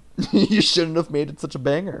do? You shouldn't have made it such a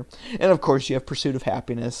banger. And of course you have Pursuit of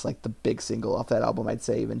Happiness, like the big single off that album, I'd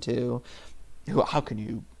say, even too. How can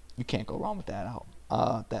you can't go wrong with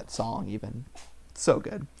that song even. So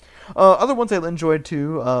good. Other ones I enjoyed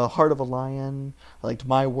too. Heart of a Lion. I liked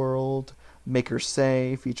My World. Make Her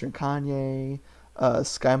Say featuring Kanye.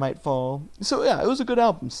 Sky Might Fall. So yeah, it was a good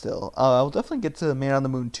album still. I'll definitely get to Man on the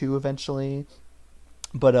Moon 2 eventually.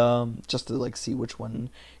 But just to like see which one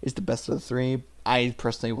is the best of the three. I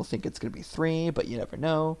personally will think it's gonna be 3, but you never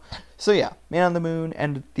know. So yeah, Man on the Moon,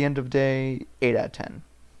 and at the end of the day, 8 out of 10.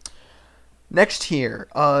 Next here,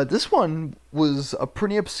 this one was a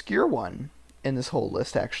pretty obscure one in this whole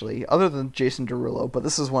list actually, other than Jason Derulo. But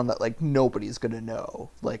this is one that like nobody's gonna know.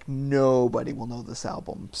 Like nobody will know this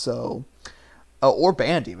album. So, or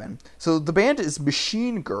band even. So the band is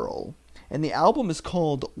Machine Girl, and the album is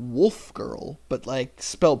called Wolf Girl, but like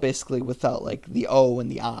spelled basically without like the O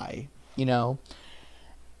and the I, you know.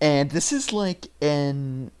 And this is like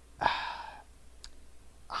an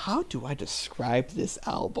how do I describe this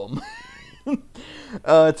album?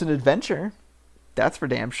 It's an adventure. That's for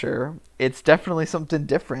damn sure. It's definitely something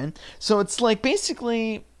different. So it's like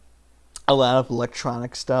basically a lot of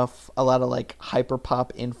electronic stuff, a lot of like hyper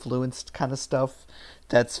pop influenced kind of stuff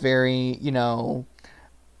that's very,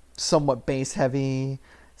 somewhat bass heavy,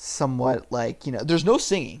 somewhat like, there's no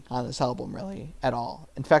singing on this album really at all.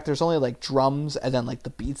 In fact, there's only like drums and then like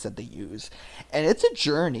the beats that they use. And it's a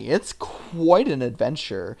journey. It's quite an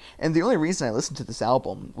adventure. And the only reason I listened to this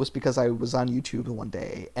album was because I was on YouTube one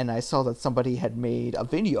day and I saw that somebody had made a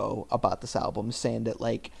video about this album saying that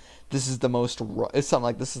like this is the most raw, it's something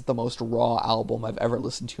like this is the most raw album I've ever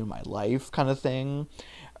listened to in my life kind of thing.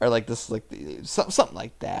 Or like this like something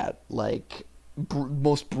like that, like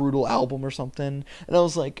most brutal album or something. And I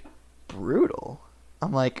was like, brutal?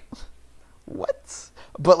 I'm like, what?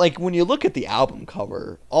 But like when you look at the album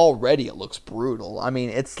cover, already it looks brutal. I mean,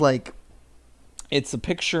 it's like it's a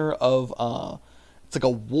picture of it's like a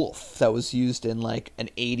wolf that was used in like an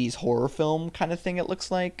 80s horror film kind of thing, it looks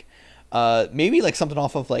like. Maybe like something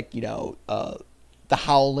off of like, The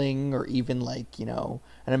Howling, or even like, An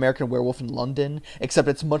American Werewolf in London, except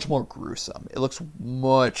it's much more gruesome. It looks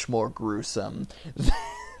much more gruesome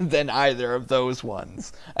than either of those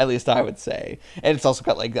ones, at least I would say. And it's also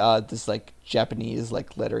got like this like Japanese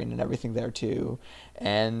like lettering and everything there too,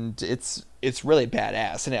 and it's really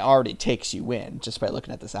badass, and it already takes you in just by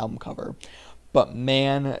looking at this album cover. But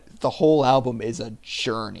man, the whole album is a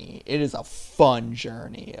journey. It is a fun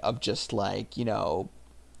journey of just like,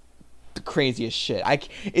 the craziest shit.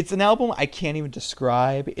 It's an album I can't even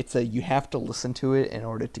describe. It's a you have to listen to it in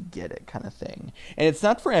order to get it kind of thing. And it's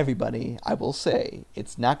not for everybody, I will say.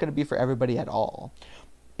 It's not going to be for everybody at all.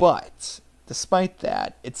 But despite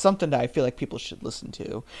that, it's something that I feel like people should listen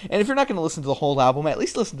to. And if you're not going to listen to the whole album, at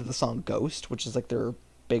least listen to the song Ghost, which is like their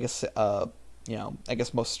biggest I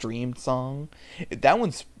guess most streamed song. That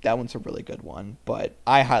one's a really good one, but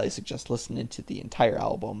I highly suggest listening to the entire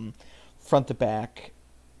album front to back.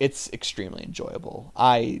 It's extremely enjoyable.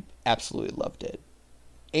 I absolutely loved it.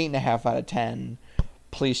 8.5 out of 10.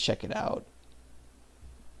 Please check it out.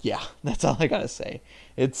 Yeah, that's all I gotta say.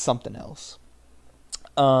 It's something else.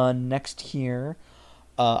 Next here,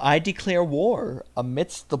 I Declare War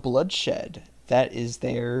Amidst the Bloodshed. That is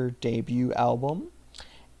their debut album.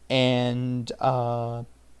 And yeah,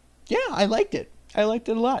 I liked it. I liked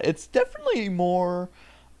it a lot. It's definitely more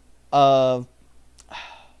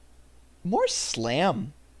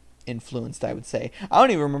slam influenced, I would say. I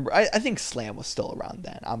don't even remember. I think slam was still around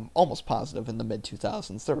then. I'm almost positive in the mid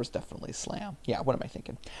 2000s there was definitely slam. Yeah, what am I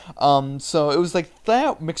thinking? So it was like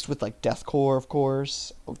that mixed with like deathcore, of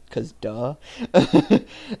course, because duh.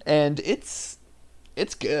 And it's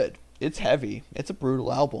good. It's heavy. It's a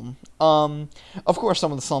brutal album. Of course,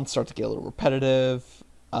 some of the songs start to get a little repetitive,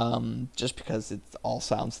 just because it all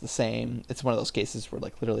sounds the same. It's one of those cases where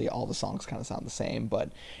like literally all the songs kind of sound the same,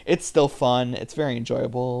 but it's still fun. It's very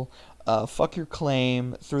enjoyable. Fuck Your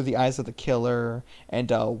Claim, Through the Eyes of the Killer, and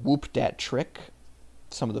Whoop Dat Trick.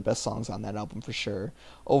 Some of the best songs on that album for sure.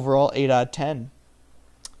 Overall, 8 out of 10.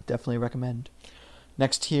 Definitely recommend.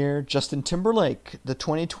 Next here, Justin Timberlake, The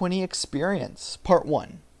 2020 Experience, Part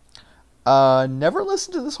 1. Never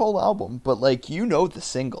listened to this whole album, but like the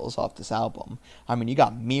singles off this album. I mean, you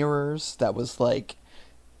got Mirrors, that was like,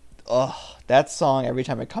 that song every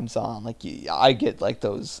time it comes on, like I get like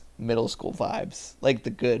those middle school vibes, like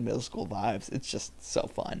the good middle school vibes. It's just so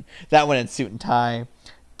fun. That one and Suit and Tie,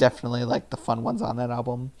 definitely like the fun ones on that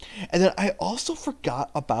album. And then I also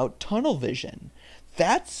forgot about Tunnel Vision.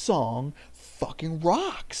 That song fucking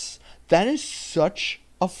rocks. That is such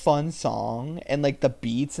a fun song, and like the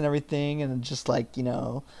beats and everything, and just like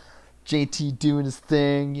JT doing his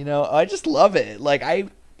thing, I just love it. Like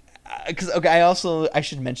I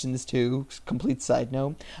should mention this too, complete side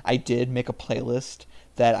note, I did make a playlist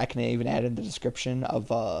that I can even add in the description of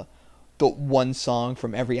the one song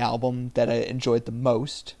from every album that I enjoyed the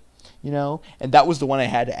most, you know, and that was the one I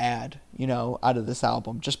had to add, you know, out of this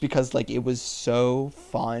album, just because like it was so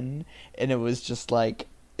fun, and it was just like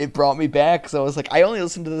it brought me back. So I was like, I only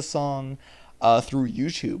listened to this song through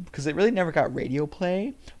YouTube because it really never got radio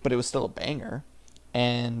play, but it was still a banger,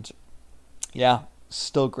 and yeah,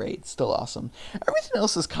 still great, still awesome. Everything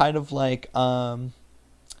else is kind of like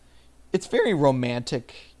it's very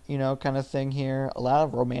romantic, you know, kind of thing here. A lot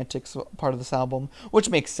of romantics part of this album, which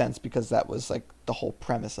makes sense because that was like the whole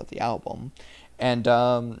premise of the album, and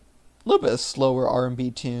a little bit of slower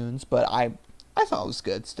R&B tunes, but I thought it was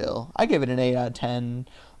good still. I gave it an 8 out of 10.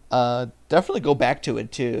 Definitely go back to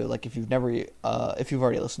it too. Like if you've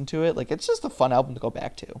already listened to it, like it's just a fun album to go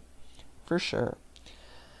back to, for sure.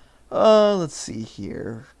 Let's see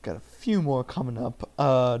here. Got a few more coming up.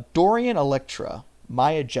 Dorian Electra.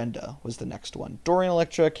 My Agenda was the next one. Dorian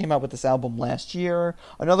Electra came out with this album last year.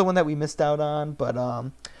 Another one that we missed out on, but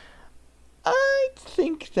I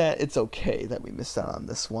think that it's okay that we missed out on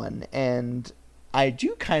this one. And I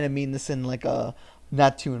do kind of mean this in like a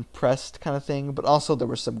not too impressed kind of thing, but also there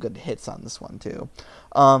were some good hits on this one too.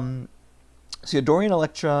 So yeah, Dorian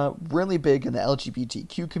Electra, really big in the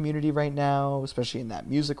LGBTQ community right now, especially in that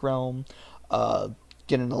music realm.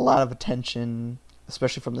 Getting a lot of attention,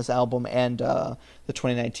 especially from this album and the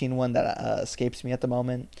 2019 one that escapes me at the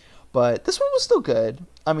moment. But this one was still good.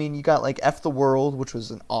 I mean, you got like F the World, which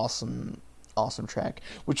was an awesome track.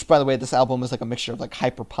 Which, by the way, this album is like a mixture of like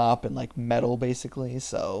hyper pop and like metal, basically.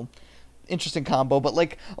 So, interesting combo, but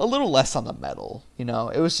like a little less on the metal. You know,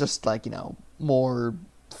 it was just like, you know, more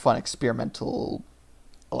fun experimental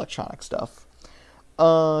electronic stuff.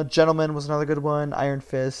 Gentleman was another good one. Iron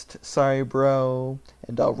Fist, Sorry Bro,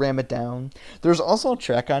 and Ram It Down. There's also a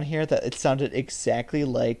track on here that it sounded exactly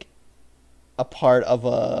like a part of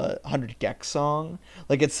a 100 Gex song.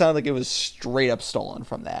 Like it sounded like it was straight up stolen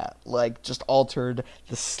from that. Like just altered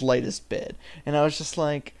the slightest bit. And I was just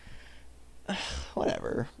like,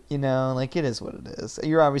 whatever. You know, like it is what it is.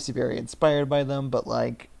 You're obviously very inspired by them, but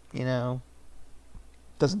like, you know,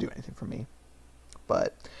 doesn't do anything for me.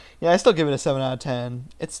 But yeah, I still give it a 7 out of 10.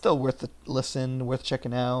 It's still worth the listen, worth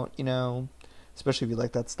checking out, you know, especially if you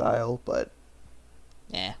like that style. But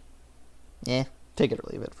yeah, take it or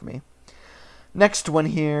leave it for me. Next one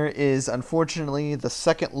here is unfortunately the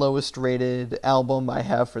second lowest rated album I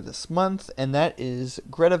have for this month, and that is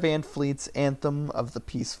Greta Van Fleet's Anthem of the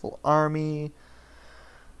Peaceful Army.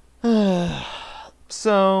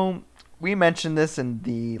 So we mentioned this in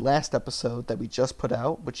the last episode that we just put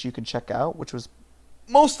out, which you can check out, which was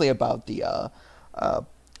mostly about the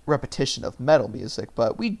repetition of metal music,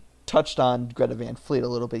 but we touched on Greta Van Fleet a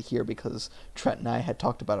little bit here because Trent and I had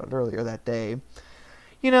talked about it earlier that day.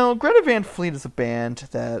 You know, Greta Van Fleet is a band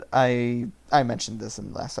that I mentioned this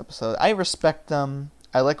in the last episode. I respect them.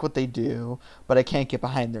 I like what they do, but I can't get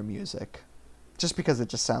behind their music. Just because it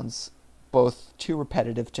just sounds both too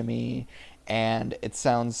repetitive to me, and it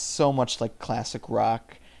sounds so much like classic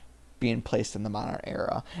rock being placed in the modern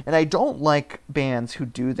era. And I don't like bands who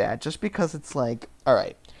do that just because it's like, all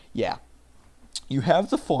right, yeah, you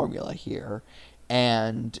have the formula here,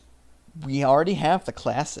 and we already have the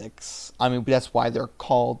classics. I mean, that's why they're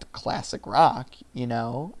called classic rock, you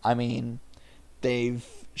know? I mean, they've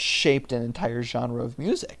shaped an entire genre of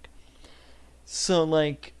music. So,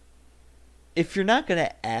 like, if you're not going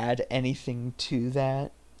to add anything to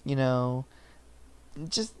that, you know,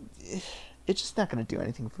 it's just not going to do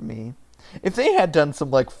anything for me. If they had done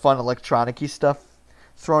some, like, fun electronic-y stuff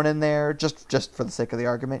thrown in there, just for the sake of the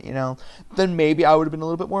argument, you know, then maybe I would have been a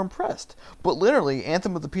little bit more impressed. But literally,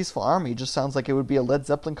 Anthem of the Peaceful Army just sounds like it would be a Led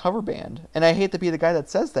Zeppelin cover band. And I hate to be the guy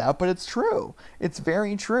that says that, but it's true. It's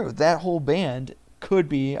very true. That whole band could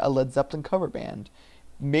be a Led Zeppelin cover band.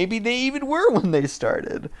 Maybe they even were when they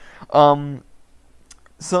started. So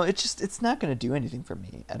it's not going to do anything for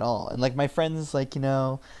me at all. And, like, my friends, like, you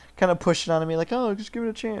know, kind of pushing on me, like, oh, just give it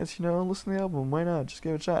a chance, you know, listen to the album, why not, just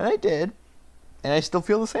give it a shot. And I did. And I still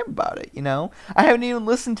feel the same about it, you know? I haven't even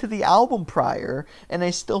listened to the album prior, and I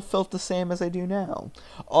still felt the same as I do now.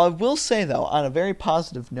 I will say, though, on a very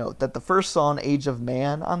positive note, that the first song, Age of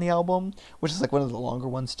Man, on the album, which is like one of the longer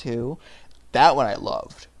ones too, that one I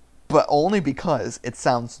loved. But only because it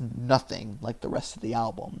sounds nothing like the rest of the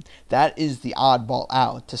album. That is the oddball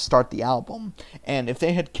out to start the album. And if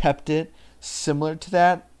they had kept it similar to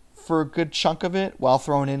that for a good chunk of it, while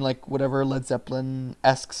throwing in like whatever Led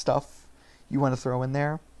Zeppelin-esque stuff you want to throw in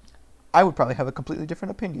there, I would probably have a completely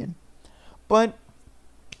different opinion. But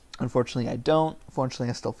unfortunately I don't. Unfortunately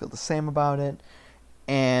I still feel the same about it.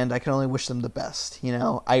 and I can only wish them the best. You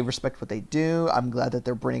know, I respect what they do. I'm glad that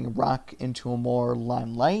they're bringing rock into a more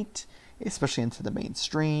limelight, especially into the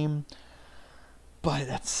mainstream. But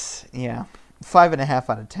that's, yeah, 5.5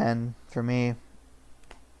 out of 10 for me.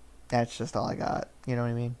 That's just all I got. You know what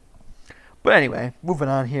I mean? But anyway, moving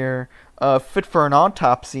on here. Fit for an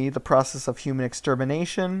Autopsy, The Process of Human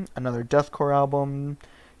Extermination, another deathcore album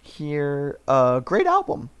here. Great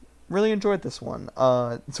album. Really enjoyed this one.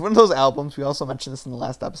 It's one of those albums, we also mentioned this in the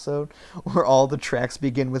last episode, where all the tracks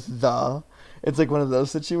begin with the. It's like one of those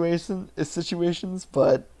situations,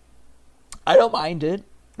 but I don't mind it.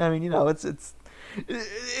 I mean, you know, it's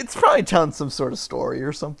probably telling some sort of story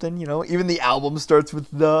or something, you know. Even the album starts with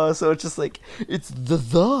the, so it's just like, it's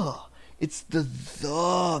the. It's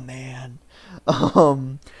the man.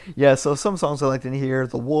 Yeah, so some songs I liked in here: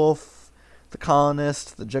 The Wolf, The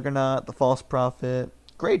Colonist, The Juggernaut, The False Prophet.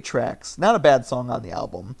 Great tracks. Not a bad song on the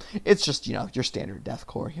album. It's just, you know, your standard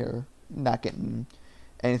deathcore here. Not getting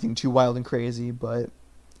anything too wild and crazy, but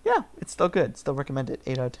yeah, it's still good. Still recommend it.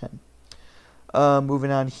 8 out of 10.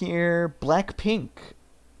 Moving on here, Blackpink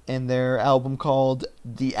and their album called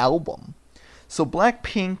The Album. So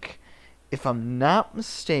Blackpink, if I'm not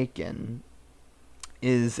mistaken,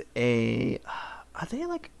 is are they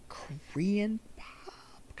like Korean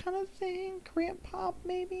pop kind of thing? Korean pop,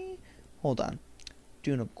 maybe? Hold on.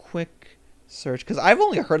 Doing a quick search, because I've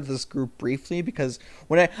only heard of this group briefly, because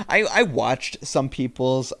when I watched some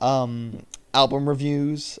people's album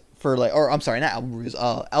reviews for, like, or I'm sorry, not album reviews,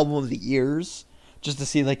 album of the years, just to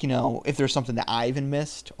see, like, you know, if there's something that I even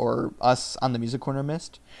missed, or us on the Music Corner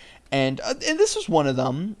missed. And this was one of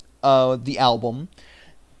them, The Album.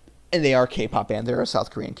 And they are a K-pop band. They're a South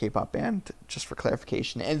Korean K-pop band, just for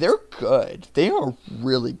clarification. And they're good. They are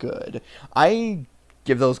really good. I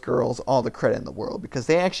give those girls all the credit in the world, because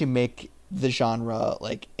they actually make the genre,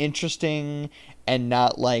 like, interesting and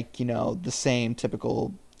not, like, you know, the same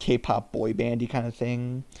typical K-pop boy bandy kind of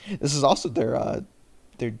thing. This is also their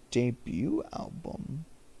debut album,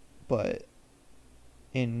 but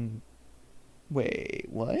wait,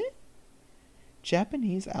 what?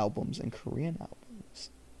 Japanese albums and Korean albums.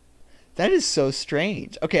 That is so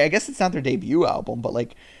strange. Okay, I guess it's not their debut album, but,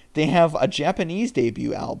 like, they have a Japanese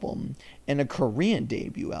debut album and a Korean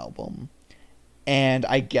debut album. And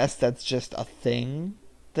I guess that's just a thing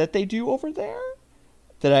that they do over there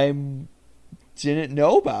that I didn't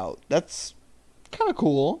know about. That's kind of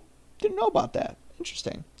cool. Didn't know about that.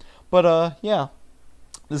 Interesting. But, yeah,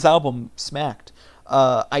 this album smacked.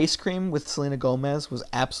 Ice Cream with Selena Gomez was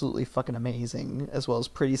absolutely fucking amazing, as well as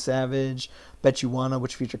Pretty Savage, Bet You Wanna,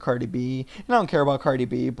 which featured Cardi B. And I don't care about Cardi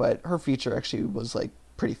B, but her feature actually was, like,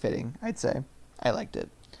 pretty fitting, I'd say. I liked it.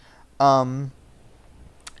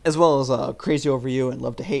 As well as Crazy Over You and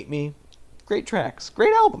Love to Hate Me. Great tracks.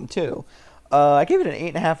 Great album, too. I gave it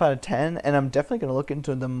an 8.5 out of 10, and I'm definitely going to look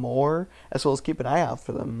into them more, as well as keep an eye out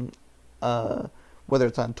for them, whether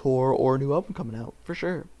it's on tour or a new album coming out, for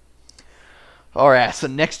sure. Alright, so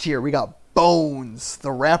next here we got Bones,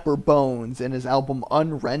 the rapper Bones, and his album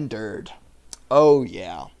Unrendered. Oh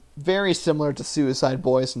yeah, very similar to Suicide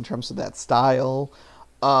Boys in terms of that style,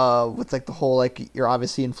 with, like, the whole, like, you're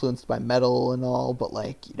obviously influenced by metal and all, but,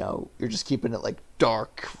 like, you know, you're just keeping it, like,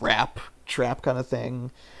 dark rap trap kind of thing.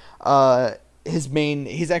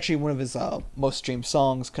 He's actually one of his most streamed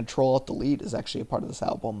songs, Control Alt Delete, is actually a part of this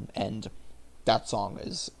album, and that song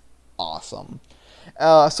is awesome.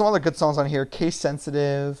 Some other good songs on here: Case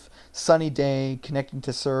Sensitive, Sunny Day, Connecting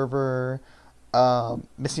to Server,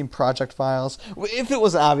 Missing Project Files. If it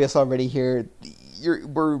was obvious already here,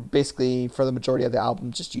 we're basically, for the majority of the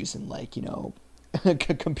album, just using, like, you know,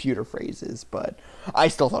 computer phrases, but I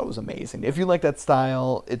still thought it was amazing. If you like that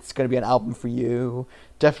style, it's going to be an album for you.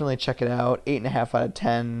 Definitely check it out. 8.5 out of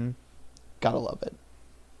 10. Gotta love it.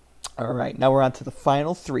 Alright, now we're on to the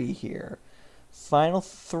final three here. Final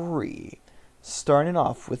three. Starting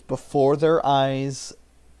off with Before Their Eyes,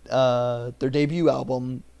 their debut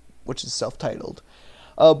album, which is self-titled.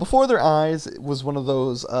 Before Their Eyes was one of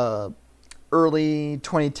those early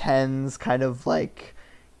 2010s kind of, like,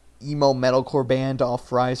 emo metalcore band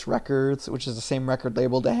off Rise Records, which is the same record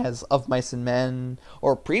label that has Of Mice and Men,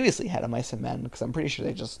 or previously had Of Mice and Men, because I'm pretty sure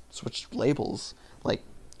they just switched labels, like,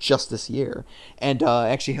 just this year. And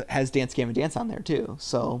actually has Dance Gavin Dance on there, too,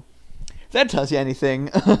 so if that tells you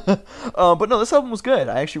anything. But no, this album was good.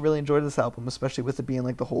 I actually really enjoyed this album, especially with it being,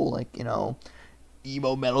 like, the whole, like, you know,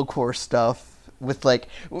 emo metalcore stuff with, like,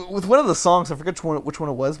 with one of the songs, I forget which one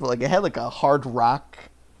it was, but, like, it had, like, a hard rock,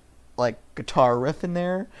 like, guitar riff in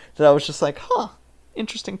there that I was just like, huh,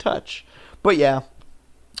 interesting touch. But yeah,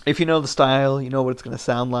 if you know the style, you know what it's gonna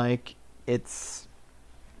sound like. It's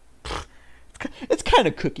it's kind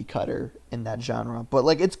of cookie cutter in that genre, but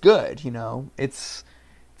like it's good, you know. It's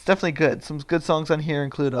definitely good. Some good songs on here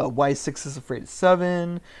include Why 6 is Afraid of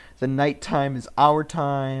 7, The Nighttime is Our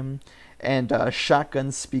Time, and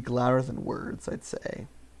Shotguns Speak Louder Than Words, I'd say.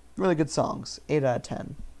 Really good songs. 8 out of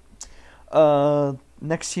 10.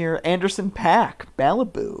 Next here, Anderson .Paak,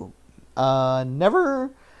 Malibu.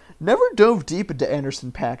 Never dove deep into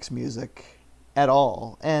Anderson .Paak's music at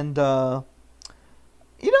all. And, you know,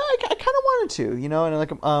 I kind of wanted to, you know, and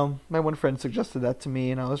like my one friend suggested that to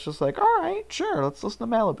me, and I was just like, all right, sure, let's listen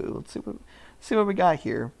to Malibu. Let's see what we got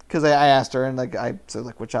here. Because I asked her, and like I said,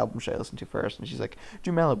 like, which album should I listen to first? And she's like,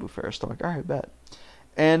 do Malibu first. I'm like, all right, bet.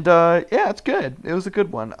 And yeah, it's good. It was a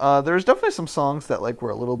good one. There's definitely some songs that like were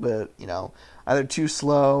a little bit, you know, either too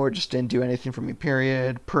slow or just didn't do anything for me.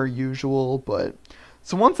 Period, per usual. But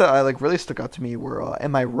some ones that I like really stuck out to me were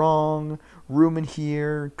 "Am I Wrong?", "Room in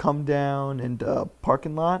Here", "Come Down", and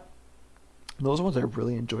 "Parking Lot". Those are ones I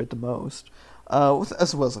really enjoyed the most,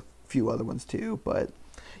 as well as a few other ones too. But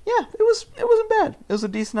yeah, it wasn't bad. It was a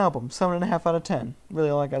decent album, 7.5 out of 10. Really,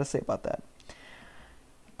 all I gotta say about that.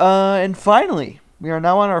 And finally, we are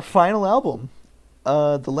now on our final album.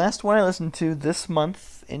 The last one I listened to this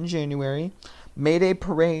month in January, Mayday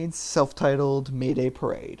Parade's self-titled Mayday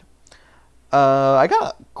Parade. I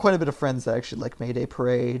got quite a bit of friends that actually like Mayday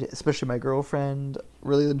Parade, especially my girlfriend.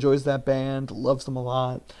 Really enjoys that band, loves them a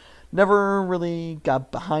lot. Never really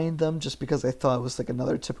got behind them just because I thought it was like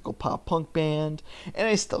another typical pop punk band, and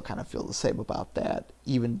I still kind of feel the same about that,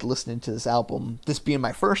 even listening to this album, this being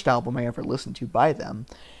my first album I ever listened to by them,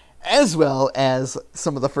 as well as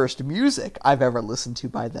some of the first music I've ever listened to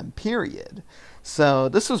by them, period. So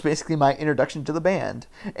this was basically my introduction to the band.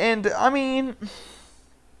 And, I mean,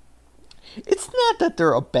 it's not that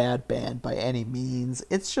they're a bad band by any means,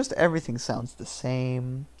 it's just everything sounds the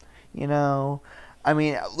same, you know? I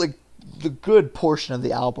mean, like, the good portion of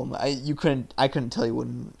the album, I couldn't tell you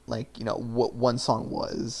when, like, you know, what one song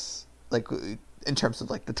was, like, in terms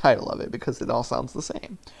of, like, the title of it, because it all sounds the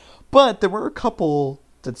same. But there were a couple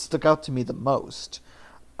that stuck out to me the most.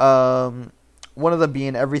 One of them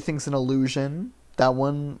being Everything's an Illusion. That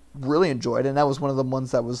one really enjoyed, and that was one of the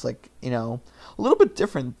ones that was, like, you know, a little bit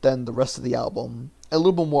different than the rest of the album. A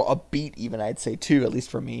little bit more upbeat, even, I'd say, too, at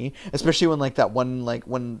least for me. Especially when, like, that one, like,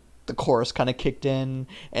 when the chorus kind of kicked in,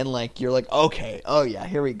 and, like, you're like, okay, oh yeah,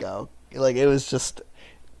 here we go. Like, it was just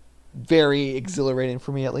very exhilarating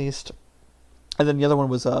for me, at least. And then the other one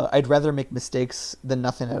was I'd Rather Make Mistakes Than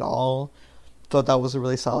Nothing at All. Thought that was a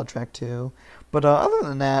really solid track too. But other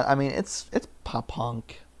than that, I mean, it's pop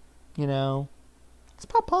punk, you know. It's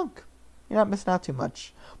pop punk. You're not missing out too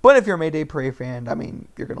much. But if you're a Mayday Parade fan, I mean,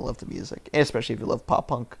 you're gonna love the music, especially if you love pop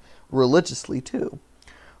punk religiously too.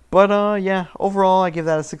 But yeah, overall, I give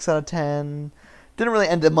that a 6 out of 10. Didn't really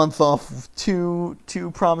end the month off too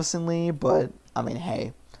promisingly, but I mean,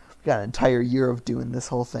 hey, we got an entire year of doing this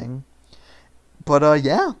whole thing. But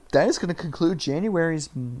yeah, that is gonna conclude January's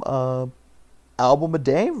album a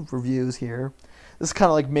day reviews here. This kind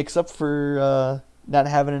of like makes up for not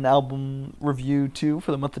having an album review too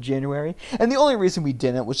for the month of January. And the only reason we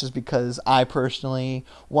didn't was just because I personally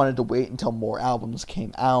wanted to wait until more albums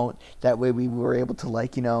came out. That way we were able to,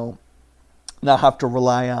 like, you know, not have to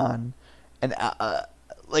rely on an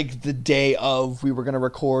like the day of we were going to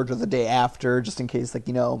record or the day after, just in case, like,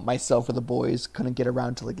 you know, myself or the boys couldn't get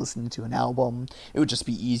around to, like, listening to an album. It would just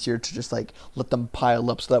be easier to just, like, let them pile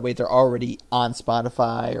up so that way they're already on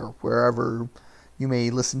Spotify or wherever you may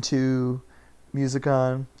listen to music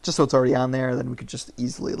on, just so it's already on there. Then we could just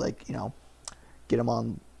easily, like, you know, get them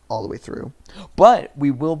on all the way through. But we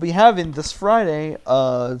will be having this Friday,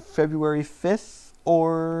 February 5th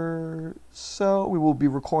or so, we will be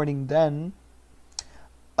recording then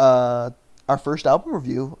our first album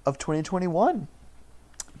review of 2021.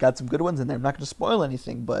 Got some good ones in there. I'm not going to spoil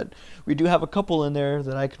anything, but we do have a couple in there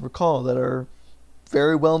that I can recall that are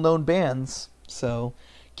very well-known bands. So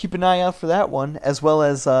keep an eye out for that one, as well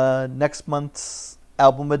as next month's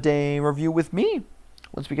album a day review with me.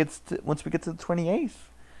 Once we get to the 28th,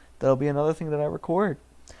 that'll be another thing that I record.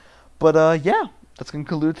 But yeah, that's going to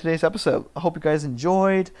conclude today's episode. I hope you guys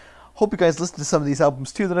enjoyed. Hope you guys listen to some of these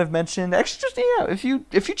albums too that I've mentioned. Actually, just, yeah,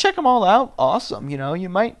 if you check them all out, awesome. You know, you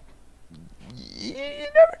might. You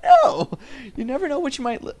never know. You never know what you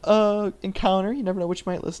might encounter. You never know what you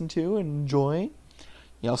might listen to and enjoy.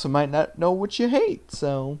 You also might not know what you hate.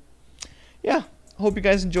 So, yeah. Hope you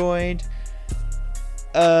guys enjoyed.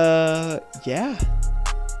 Yeah.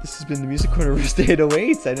 This has been the Music Corner of Roost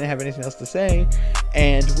 808s. I didn't have anything else to say.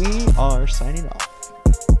 And we are signing off.